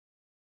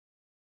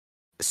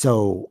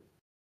 So,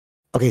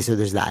 okay, so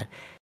there's that.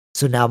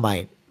 So now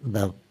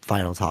the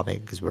final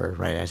topic, because we're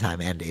right out of time,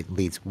 and it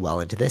leads well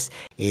into this,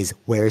 is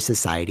where is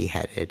society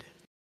headed?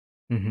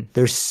 Mm-hmm.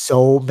 There's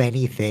so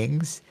many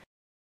things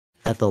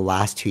that the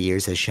last 2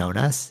 years has shown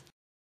us,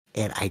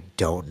 and I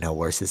don't know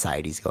where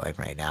society's going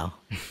right now.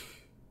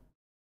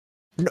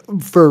 No,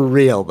 for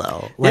real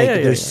though, like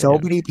there's so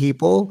many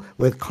people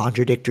with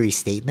contradictory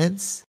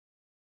statements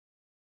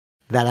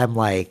that I'm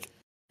like,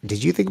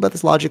 did you think about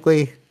this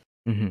logically?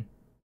 Mm-hmm.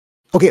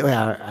 Okay,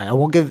 I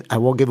won't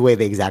give away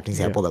the exact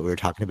example that we were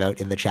talking about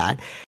in the chat,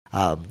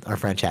 our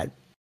friend chat.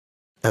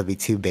 That'd be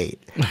too bait.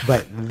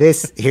 But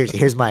this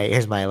here's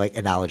my like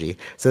analogy.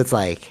 So it's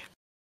like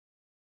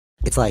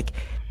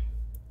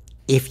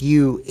if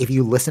you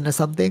listen to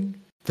something,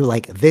 they're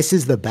like, this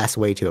is the best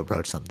way to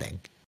approach something.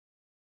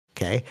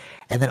 Okay,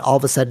 and then all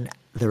of a sudden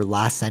their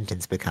last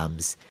sentence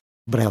becomes,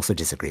 but I also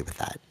disagree with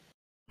that.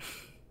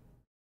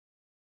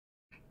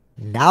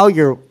 Now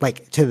you're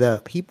like, to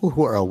the people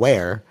who are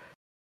aware,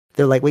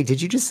 they're like, wait,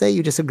 did you just say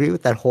you disagree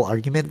with that whole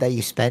argument that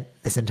you spent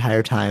this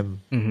entire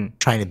time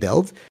trying to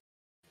build?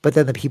 But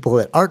then the people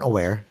that aren't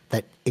aware,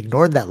 that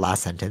ignored that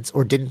last sentence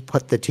or didn't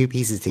put the two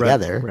pieces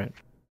together, right.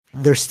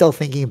 They're still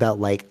thinking about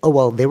like, oh,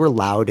 well, they were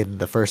loud in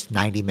the first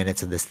 90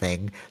 minutes of this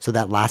thing, so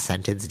that last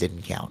sentence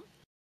didn't count.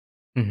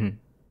 Mm-hmm.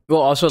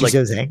 Well, also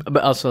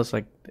but also it's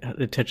like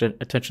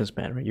attention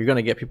span, right? You're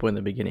gonna get people in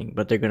the beginning,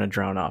 but they're gonna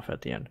drown off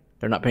at the end.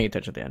 They're not paying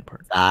attention to the end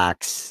part.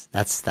 Facts.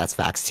 That's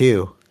facts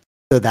too.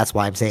 So that's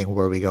why I'm saying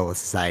where we go with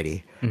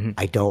society. Mm-hmm.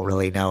 I don't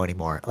really know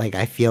anymore. Like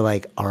I feel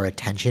like our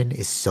attention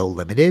is so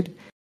limited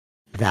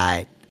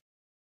that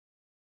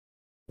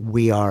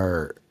we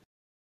are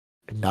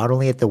not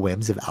only at the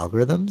whims of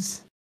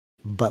algorithms,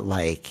 but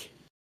like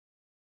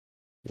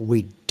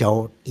we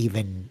don't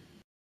even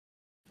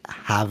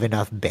have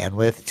enough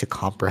bandwidth to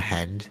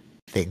comprehend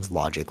things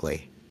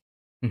logically.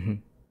 Mm-hmm.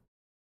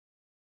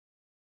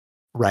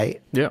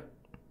 Right? Yeah.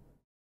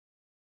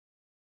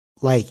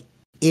 Like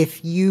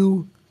if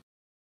you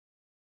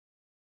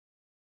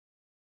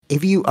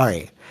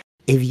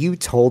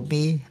told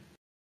me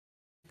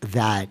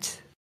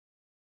that,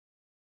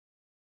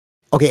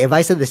 okay, if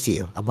I said this to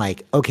you, I'm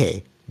like,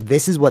 okay,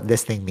 this is what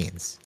this thing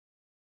means.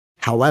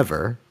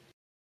 However,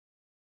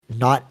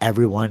 not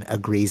everyone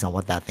agrees on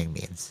what that thing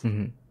means.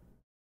 Mm-hmm.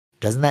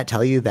 Doesn't that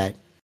tell you that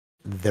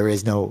there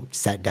is no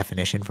set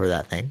definition for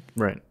that thing?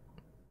 Right.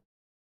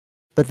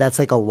 But that's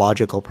like a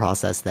logical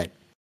process that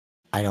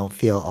I don't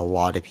feel a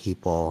lot of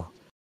people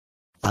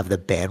have the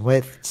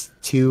bandwidth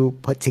to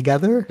put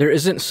together. There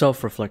isn't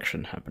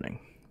self-reflection happening.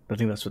 I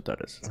think that's what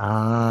that is.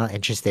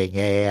 Interesting.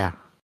 Yeah.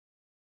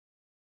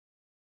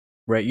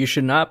 Right. You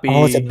should not be.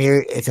 Oh,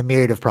 it's a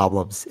myriad of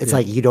problems. It's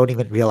like you don't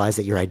even realize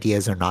that your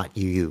ideas are not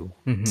you.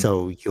 Mm-hmm.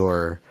 So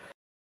you're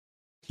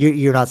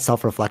not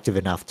self-reflective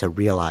enough to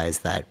realize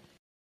that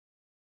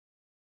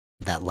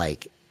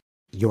like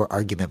your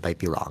argument might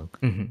be wrong.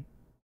 Mm-hmm.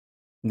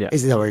 Yeah.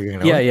 Is that where you're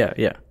going?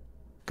 Yeah.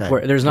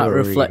 Where there's not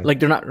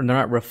they're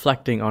not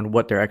reflecting on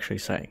what they're actually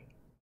saying.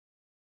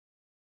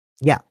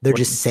 Yeah, they're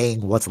just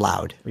saying what's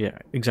loud. Yeah,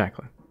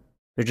 exactly.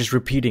 They're just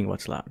repeating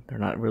what's loud. They're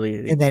not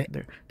really. And then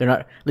they're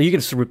not. You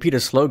can repeat a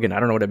slogan. I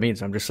don't know what it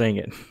means. I'm just saying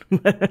it.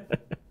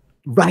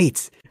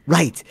 Right.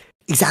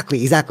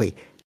 Exactly.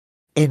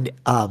 And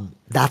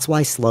that's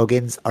why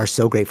slogans are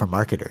so great for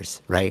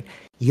marketers, right?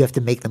 You have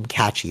to make them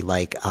catchy.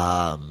 Like,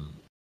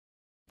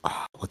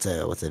 what's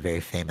a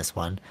very famous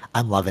one?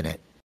 I'm loving it.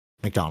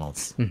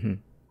 McDonald's. Mm-hmm.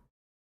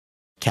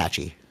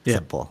 Catchy,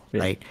 simple,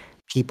 right?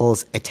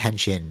 People's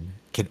attention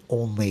can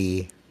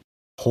only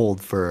hold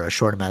for a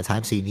short amount of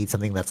time, so you need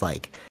something that's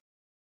like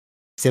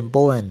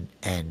simple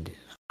and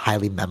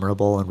highly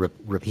memorable and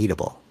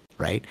repeatable,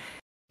 right?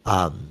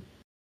 But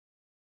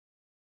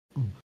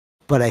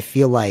I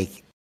feel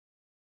like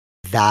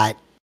that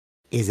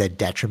is a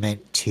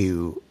detriment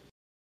to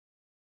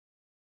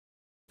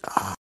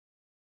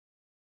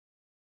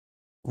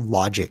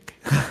logic.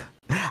 I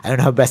don't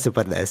know how best to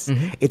put this.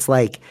 Mm-hmm. It's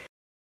like,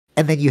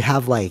 and then you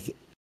have like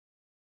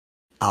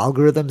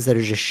algorithms that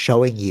are just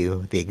showing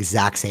you the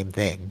exact same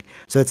thing.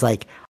 So it's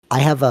like, I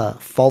have a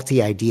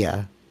faulty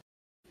idea,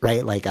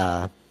 right? Like,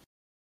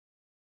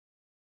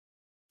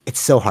 it's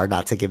so hard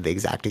not to give the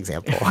exact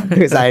example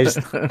because I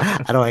don't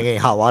want to get any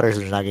hot water, so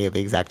I'm not going to give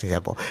the exact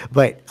example.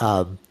 But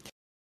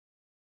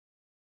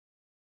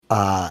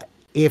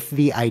if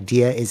the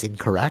idea is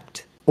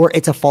incorrect or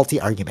it's a faulty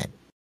argument,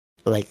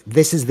 like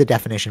this is the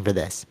definition for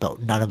this,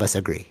 but none of us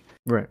agree.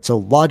 Right. So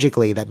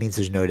logically, that means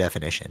there's no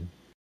definition.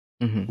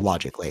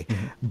 logically.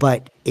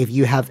 But if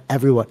you have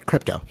everyone,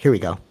 crypto, here we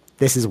go.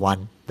 This is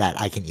one that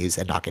I can use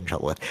and not get in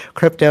trouble with.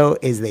 Crypto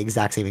is the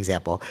exact same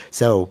example.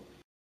 So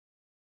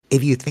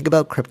if you think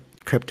about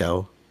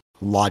crypto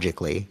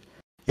logically,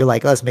 you're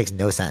like, oh, this makes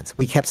no sense.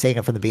 We kept saying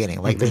it from the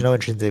beginning. Like, there's no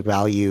intrinsic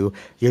value.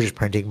 You're just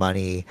printing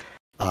money.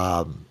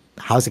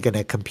 How's it going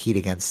to compete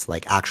against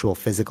like actual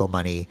physical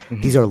money?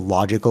 These are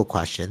logical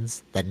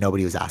questions that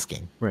nobody was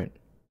asking. Right.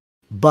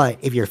 But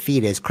if your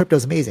feed is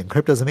crypto's amazing,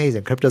 crypto's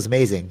amazing, crypto's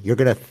amazing, you're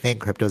going to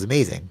think crypto's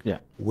amazing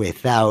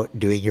without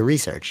doing your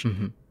research.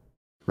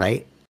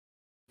 Right?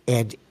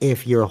 And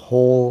if your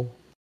whole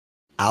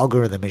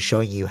algorithm is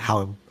showing you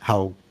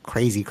how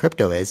crazy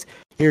crypto is,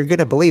 you're going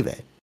to believe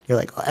it. You're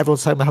like, oh,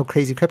 everyone's talking about how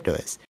crazy crypto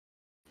is.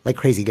 Like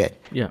crazy good.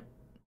 Yeah.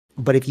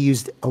 But if you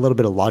used a little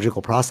bit of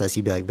logical process,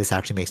 you'd be like, this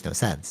actually makes no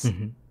sense.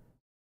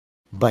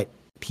 But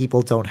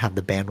people don't have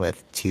the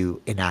bandwidth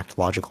to enact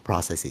logical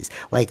processes.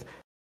 Like,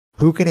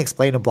 who can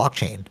explain a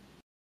blockchain?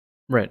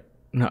 Right.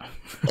 No.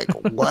 Like,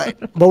 what?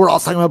 But we're all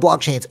talking about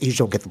blockchains. You just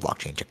don't get the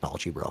blockchain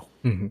technology, bro.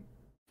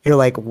 You're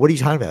like, what are you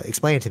talking about?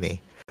 Explain it to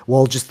me.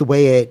 Well, just the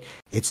way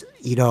it's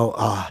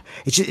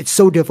it's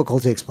so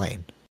difficult to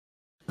explain.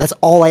 That's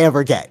all I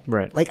ever get.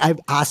 Right. Like, I've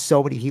asked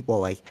so many people,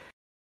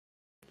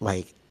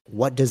 like,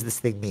 what does this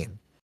thing mean?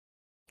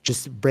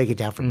 Just break it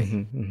down for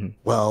me.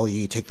 Well,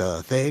 you take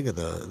the thing and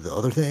the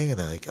other thing, and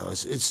then like, oh,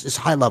 it's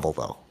high level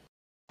though.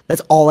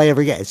 That's all I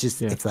ever get. It's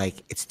just it's like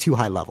it's too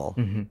high level.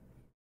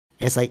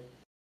 It's like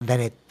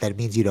that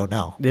means you don't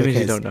know. That means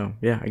you don't know.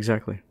 Yeah,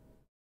 exactly.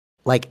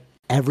 Like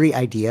every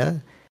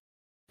idea,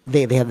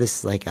 they have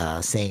this like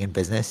saying in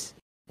business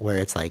where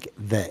it's like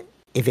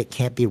if it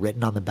can't be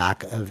written on the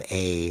back of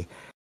a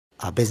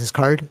business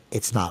card,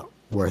 it's not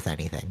worth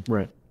anything.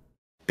 Right.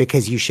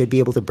 Because you should be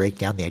able to break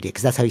down the idea,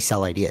 because that's how you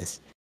sell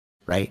ideas,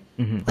 right?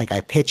 Like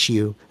I pitch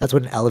you. That's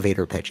what an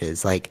elevator pitch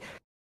is. Like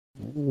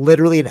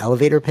literally an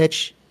elevator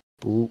pitch.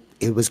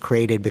 It was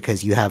created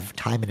because you have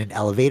time in an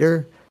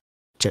elevator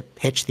to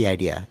pitch the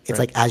idea. It's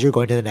like as you're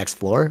going to the next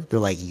floor, they're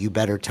like, you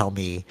better tell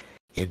me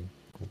in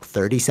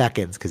 30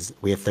 seconds because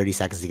we have 30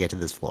 seconds to get to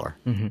this floor.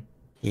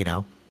 You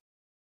know?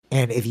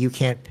 And if you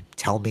can't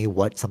tell me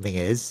what something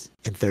is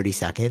in 30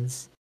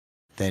 seconds,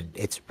 then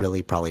it's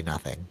really probably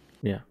nothing.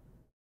 Yeah.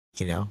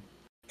 You know?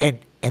 And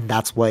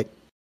that's what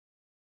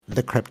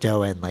the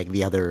crypto and like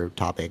the other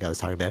topic I was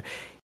talking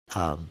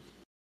about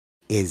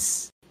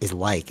is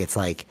like. It's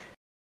like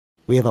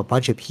we have a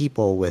bunch of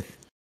people with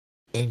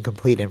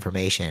incomplete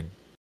information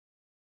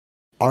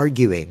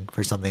arguing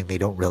for something they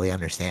don't really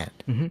understand,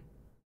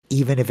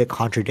 even if it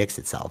contradicts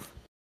itself.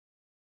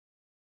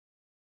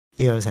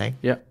 You know what I'm saying?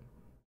 Yeah.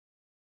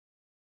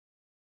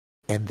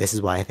 And this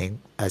is why I think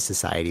as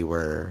society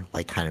we're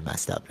like kind of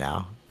messed up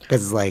now.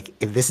 Because it's like,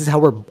 if this is how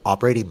we're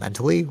operating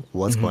mentally,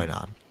 what's going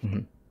on?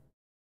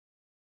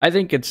 I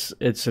think it's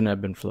an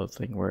ebb and flow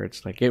thing where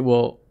it's like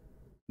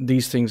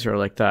these things are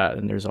like that,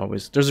 and there's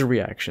a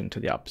reaction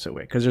to the opposite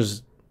way because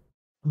there's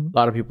a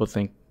lot of people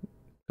think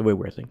the way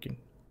we're thinking.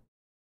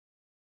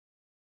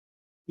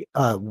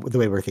 The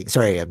way we're thinking.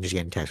 Sorry, I'm just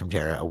getting a text from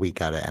Tara. We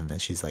gotta end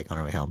this. She's like on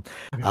her way home.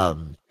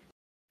 Okay.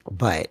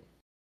 But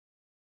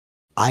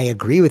I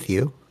agree with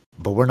you,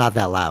 but we're not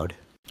that loud,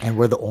 and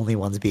we're the only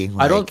ones being.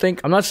 Like,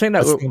 I'm not saying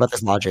that. Let's think about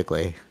this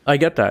logically. I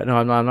get that. No,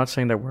 I'm not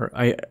saying that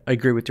I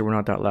agree with you. We're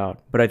not that loud,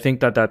 but I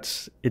think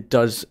that it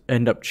does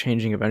end up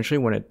changing eventually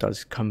when it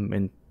does come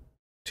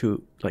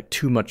into like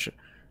too much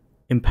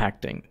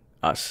impacting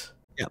us.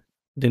 Yeah.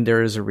 Then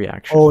there is a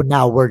reaction. Oh,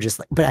 now we're just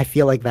like, but I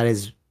feel like that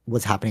is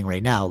what's happening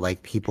right now.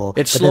 Like people,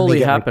 it's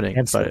slowly happening,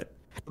 but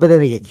then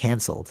they get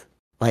canceled.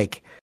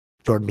 Like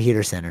Jordan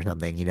Peterson or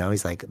something. You know,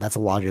 he's like, that's a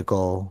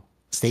logical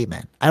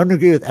statement. I don't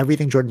agree with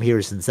everything Jordan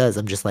Peterson says.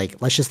 I'm just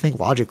like, let's just think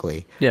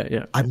logically.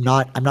 Yeah. I'm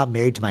not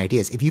married to my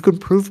ideas. If you can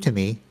prove to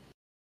me,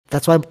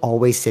 that's why I'm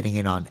always sitting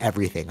in on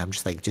everything. I'm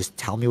just like, just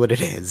tell me what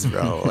it is,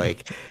 bro.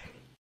 Like,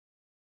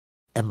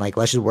 and like,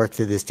 let's just work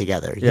through this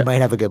together. You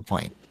might have a good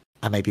point.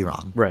 I might be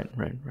wrong. Right.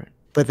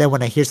 But then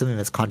when I hear something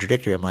that's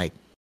contradictory, I'm like,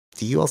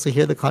 do you also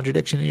hear the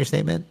contradiction in your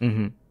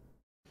statement?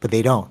 But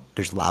they don't.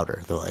 They're just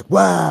louder. They're like,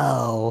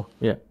 well.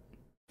 Yeah.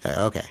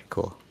 Okay,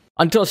 cool.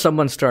 Until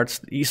someone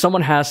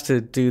has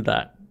to do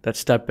that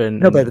step in.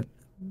 No,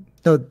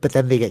 but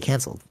then they get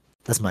canceled.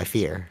 That's my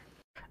fear.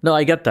 No,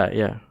 I get that.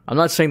 Yeah, I'm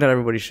not saying that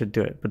everybody should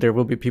do it, but there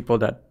will be people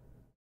that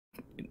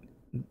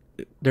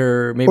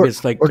they're maybe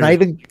it's like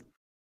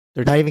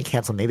they're not even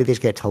canceled. Maybe they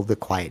just get told to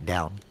quiet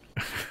down.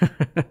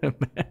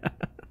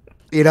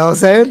 You know what I'm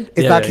saying?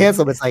 It's not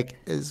canceled. It's like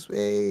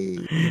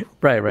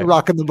right,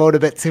 rocking the boat a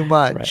bit too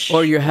much. Right.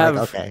 Or you have,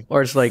 like, okay,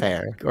 or it's like,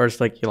 fair. Or it's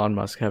like Elon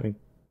Musk having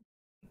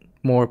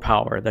more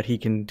power that he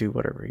can do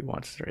whatever he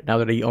wants right now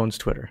that he owns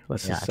Twitter.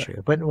 Let's just say.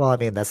 True. But well, I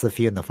mean, that's the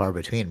few and the far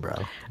between, bro.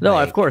 No,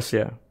 of course,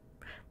 yeah.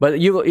 But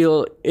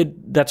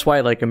that's why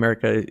like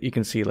America, you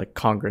can see like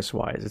Congress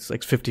wise, it's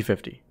like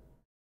 50-50,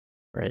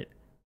 right?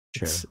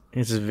 True.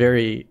 It's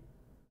very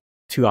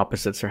two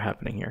opposites are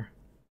happening here.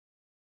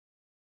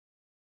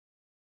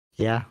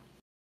 Yeah.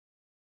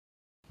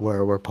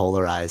 We're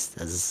polarized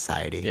as a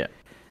society. Yeah.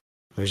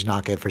 which is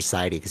not good for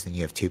society because then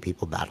you have two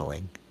people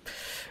battling.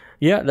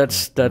 Yeah, We're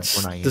this not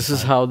is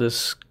unified. how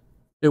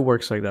it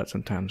works like that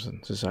sometimes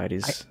in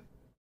societies.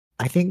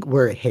 I think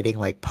we're hitting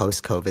like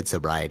post-COVID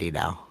sobriety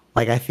now.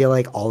 Like I feel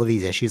like all of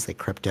these issues, like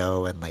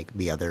crypto and like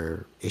the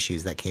other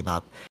issues that came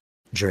up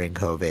during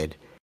COVID,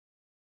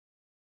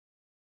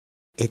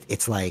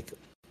 it's like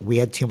we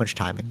had too much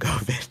time in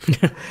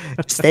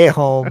COVID. Stay at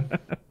home.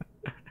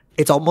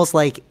 It's almost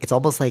like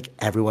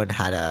everyone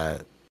had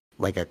a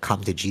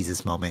come to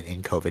Jesus moment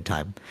in COVID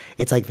time.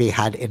 It's like they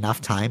had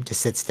enough time to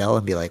sit still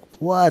and be like,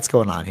 what's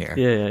going on here?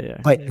 Yeah.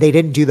 But they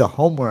didn't do the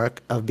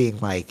homework of being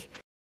like,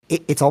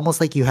 it's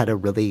almost like you had a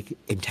really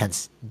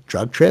intense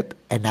drug trip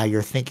and now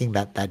you're thinking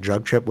that that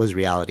drug trip was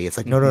reality. It's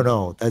like,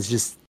 no. That's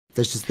just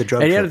the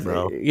drug And trip,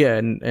 bro. yeah,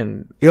 and You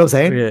know what I'm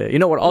saying? yeah, you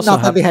know what also Not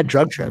that they happened? had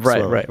drug trips.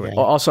 Right. So, What yeah.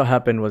 also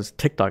happened was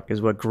TikTok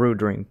is what grew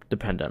during the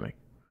pandemic.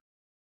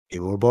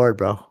 People were bored,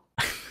 bro.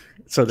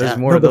 So there's Yeah.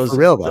 more No, of but those. for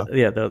real though.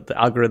 The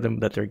algorithm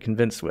that they're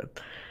convinced with.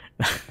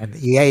 And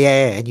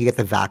yeah. And you get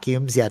the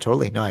vacuums. Yeah,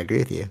 totally. No, I agree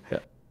with you. Yeah.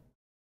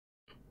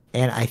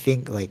 And I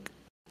think like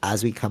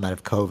as we come out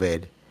of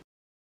COVID,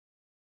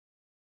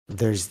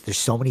 there's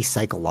so many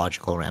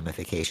psychological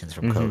ramifications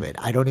from Mhm. COVID.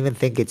 I don't even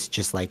think it's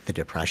just like the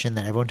depression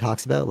that everyone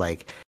talks about,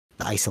 like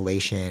the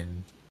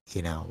isolation,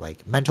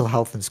 like mental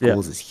health in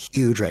schools is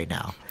huge right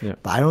now. Yeah.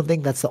 But I don't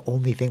think that's the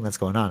only thing that's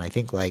going on. I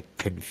think like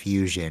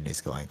confusion is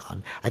going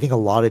on. I think a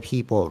lot of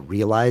people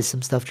realize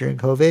some stuff during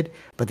COVID,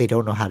 but they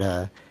don't know how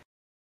to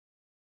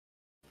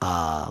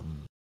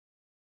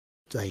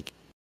like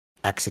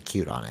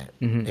execute on it,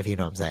 Mhm. if you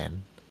know what I'm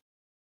saying.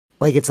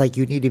 Like it's like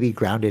you need to be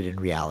grounded in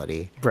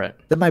reality. Right.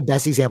 Then my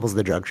best example is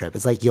the drug trip.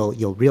 It's like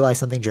you'll realize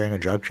something during a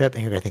drug trip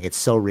and you're gonna think it's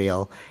so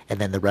real, and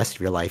then the rest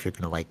of your life you're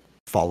gonna like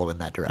follow in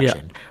that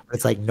direction. But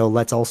it's like, no,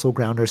 let's also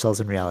ground ourselves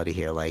in reality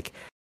here. Like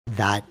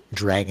that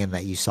dragon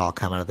that you saw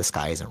come out of the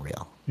sky isn't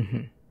real.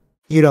 Mhm.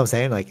 You know what I'm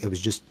saying? Like it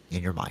was just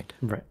in your mind.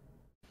 Right.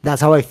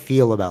 That's how I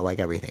feel about like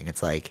everything.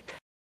 It's like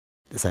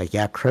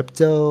yeah,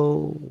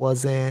 crypto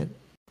wasn't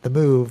the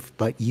move,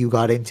 but you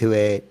got into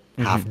it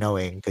half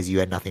knowing because you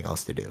had nothing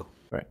else to do.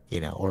 Right.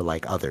 Or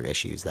like other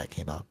issues that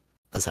came up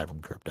aside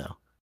from crypto.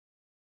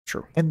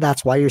 True. And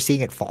that's why you're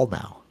seeing it fall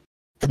now.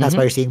 And that's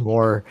why you're seeing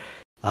more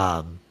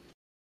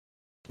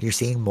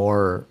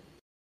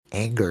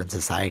anger in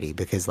society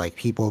because like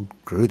people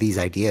grew these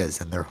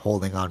ideas and they're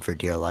holding on for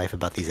dear life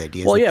about these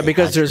ideas. Well, that yeah, they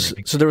because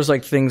had there was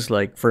like things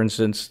like, for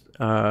instance,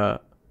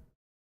 like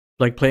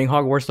playing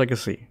Hogwarts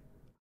Legacy,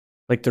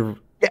 like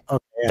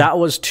that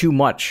was too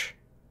much.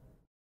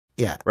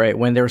 Yeah. Right.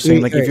 When they were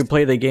saying like, if you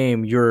play the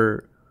game,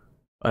 you're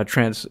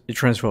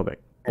transphobic.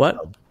 What?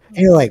 And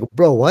you're like,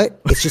 bro, what?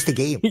 It's just a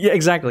game. Yeah,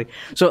 exactly.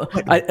 So,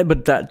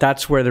 but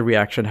that's where the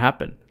reaction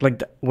happened.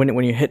 Like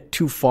when you hit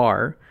too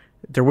far,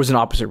 there was an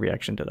opposite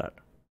reaction to that.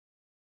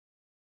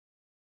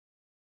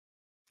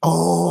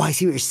 Oh, I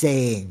see what you're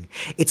saying.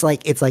 It's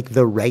like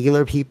the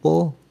regular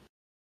people.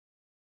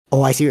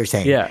 Oh, I see what you're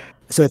saying. Yeah.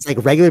 So it's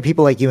like regular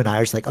people like you and I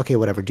are just like, okay,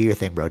 whatever, do your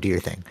thing, bro, do your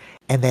thing.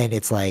 And then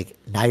it's like,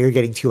 now you're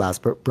getting too loud,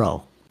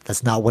 bro.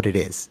 That's not what it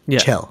is. Yeah.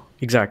 Chill.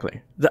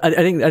 Exactly. I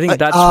think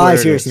that's where I see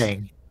what you're is.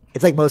 saying.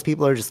 It's like most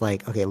people are just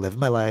like, okay, live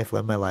my life.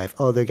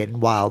 Oh, they're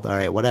getting wild. All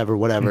right,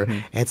 whatever.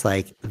 And it's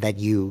like, then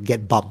you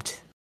get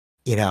bumped,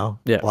 while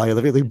you're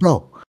living, like,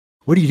 bro,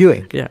 what are you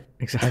doing? Yeah,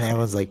 exactly. And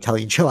everyone's like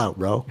telling you, chill out,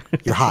 bro.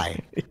 You're high.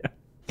 Yeah.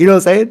 You know what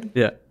I'm saying?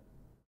 Yeah.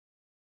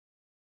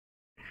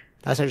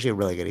 That's actually a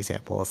really good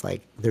example. It's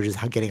like, they're just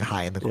getting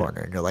high in the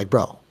corner and you're like,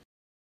 bro,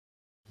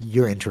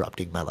 you're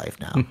interrupting my life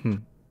now.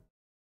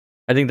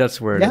 I think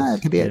that's where it is. Yeah,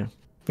 it could be it.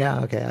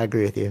 Yeah, okay, I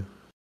agree with you.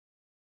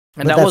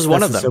 And that was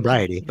one of them.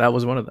 Sobriety. That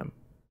was one of them.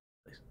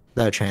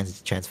 The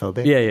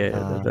transphobic. Yeah.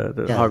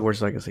 The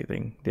Hogwarts Legacy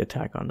thing, the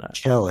attack on that.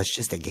 Chill. It's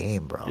just a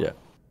game, bro. Yeah.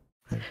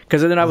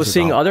 Because then I was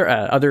seeing other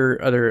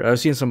I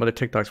was seeing some other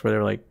TikToks where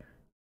they're like,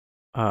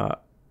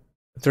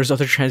 there's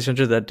other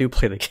transgenders that do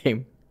play the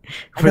game.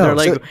 Where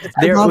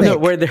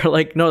they're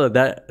like, no,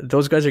 that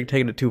those guys are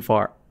taking it too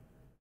far.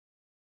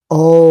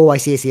 Oh, I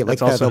see. Like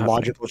That's the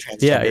logical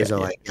transgenders are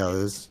like,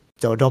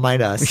 don't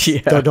mind us.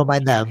 Don't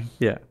mind them.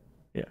 Yeah.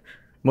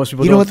 Most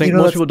people don't think.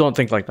 Most people don't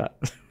think like that.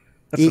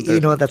 You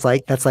know what that's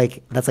like? That's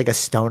like a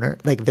stoner.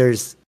 Like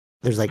there's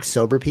like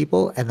sober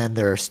people, and then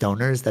there are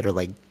stoners that are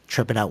like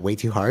tripping out way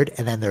too hard,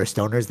 and then there are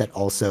stoners that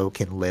also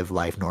can live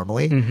life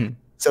normally. Mm-hmm.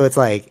 So it's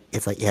like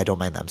yeah, don't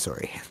mind them.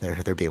 Sorry,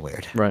 they're being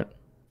weird. Right.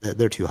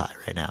 They're too hot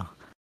right now.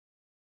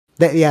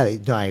 Yeah,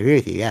 no, I agree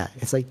with you. Yeah,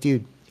 it's like,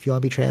 dude, if you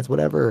want to be trans,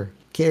 whatever, who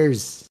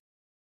cares?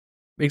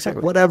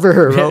 Exactly.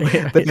 Whatever, bro.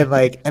 But then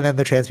and then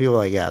the trans people are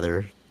like, yeah,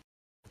 they're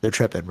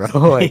tripping, bro.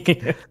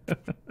 Like,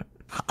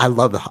 I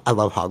love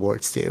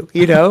Hogwarts too.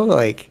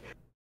 Like,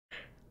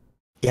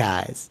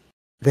 yeah,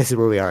 this is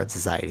where we are in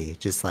society.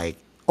 Just like,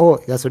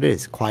 that's what it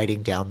is.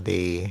 Quieting down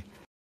the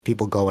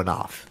people going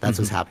off. That's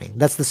what's happening.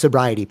 That's the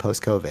sobriety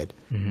post-COVID.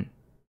 Mm-hmm.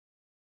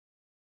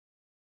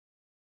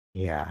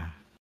 Yeah.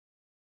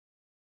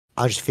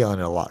 I'm just feeling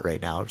it a lot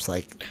right now. It's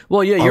like,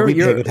 well, yeah,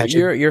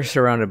 you're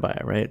surrounded by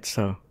it, right?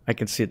 So I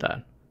can see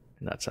that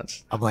in that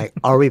sense. I'm like,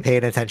 are we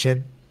paying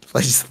attention?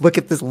 Let's just look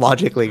at this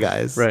logically,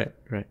 guys. Right.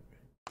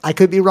 I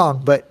could be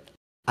wrong, but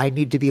I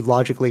need to be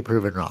logically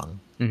proven wrong.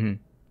 Mm-hmm.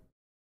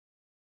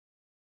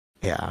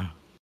 Yeah.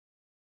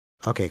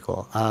 Okay,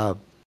 cool. I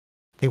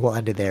think we'll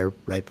end it there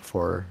right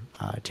before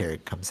Terry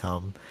comes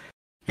home.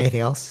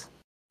 Anything else?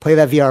 Play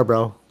that VR,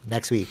 bro.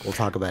 Next week we'll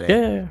talk about it.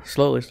 Yeah.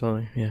 Slowly.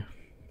 Yeah.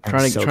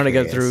 Trying to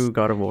get through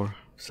God of War.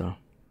 So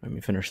let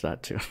me finish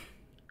that too.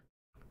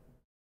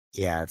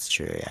 Yeah, that's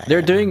true. Yeah.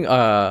 They're doing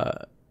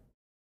the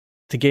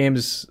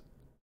games.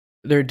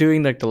 They're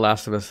doing like the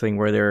Last of Us thing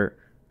where they're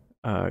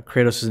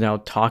Kratos is now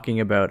talking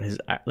about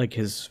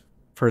his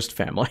first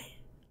family.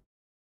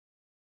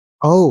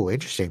 Oh,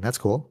 interesting. That's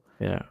cool.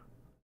 Yeah.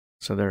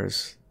 So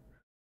there's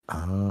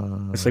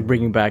it's like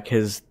bringing back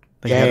his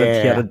he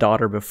had a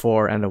daughter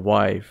before and a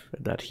wife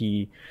that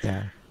he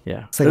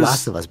It's like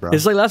Last of Us, bro.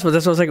 It's like Last of Us.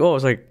 That's what I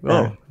was like,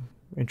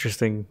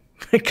 interesting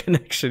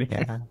connection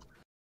here.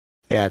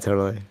 Yeah,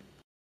 totally.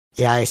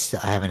 Yeah, I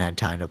haven't had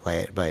time to play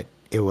it, but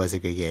it was a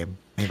good game.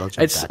 Maybe I'll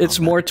jump back It's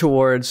on more that.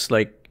 towards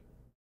like,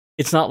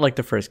 it's not like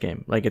the first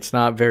game. Like it's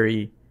not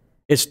very,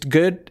 it's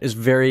good. It's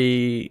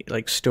very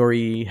like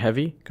story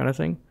heavy kind of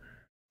thing.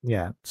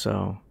 Yeah.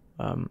 So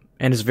and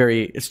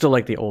it's still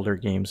like the older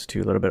games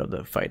too. A little bit of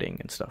the fighting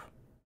and stuff.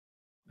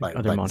 Like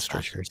other monsters.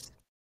 Slashers.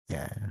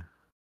 Yeah.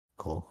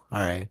 Cool. All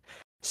right.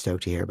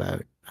 Stoked to hear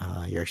about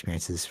your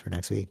experiences for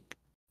next week.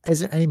 Is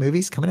there any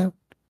movies coming out?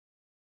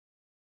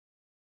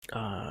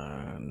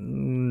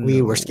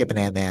 We were skipping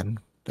Ant-Man.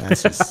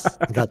 That's just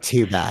not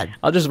too bad.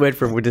 I'll just wait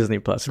for Disney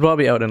Plus. It'll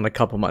probably be out in a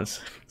couple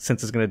months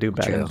since it's gonna do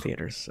bad in the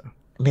theaters. So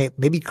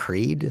maybe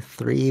Creed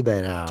 3,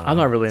 but I'm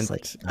not really into.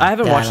 I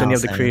haven't watched any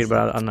of the Creed,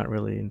 but I'm not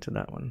really into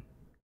that one.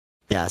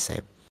 Yeah,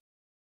 same.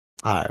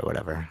 All right,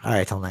 whatever. All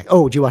right, till next.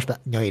 Oh, did you watch?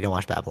 No, you didn't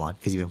watch Babylon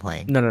because you've been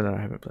playing. No, I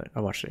haven't played.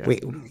 I watched it.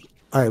 Wait.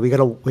 All right, we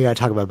gotta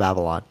talk about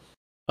Babylon.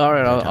 All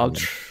right,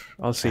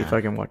 I'll see if I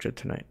can watch it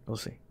tonight. We'll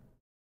see.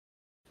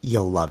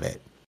 You'll love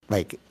it.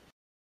 Like,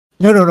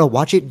 no.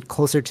 Watch it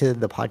closer to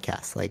the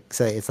podcast. Like,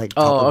 so it's like.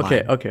 Oh,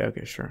 okay,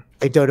 sure.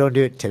 Like, don't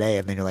do it today,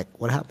 and then you're like,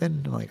 what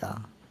happened? I'm like, All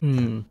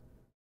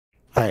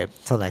right,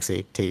 till next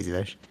week. Take it easy,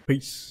 Vish.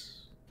 Peace.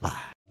 Bye.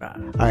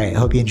 All right,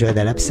 hope you enjoyed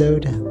that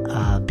episode.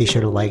 Be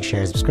sure to like,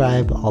 share,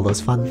 subscribe, all those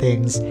fun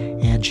things,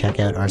 and check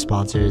out our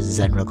sponsors,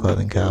 Zenro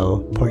Clothing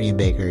Co., Portian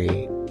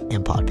Bakery,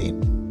 and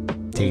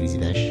Podbean. Take it easy,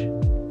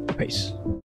 Vish. Peace.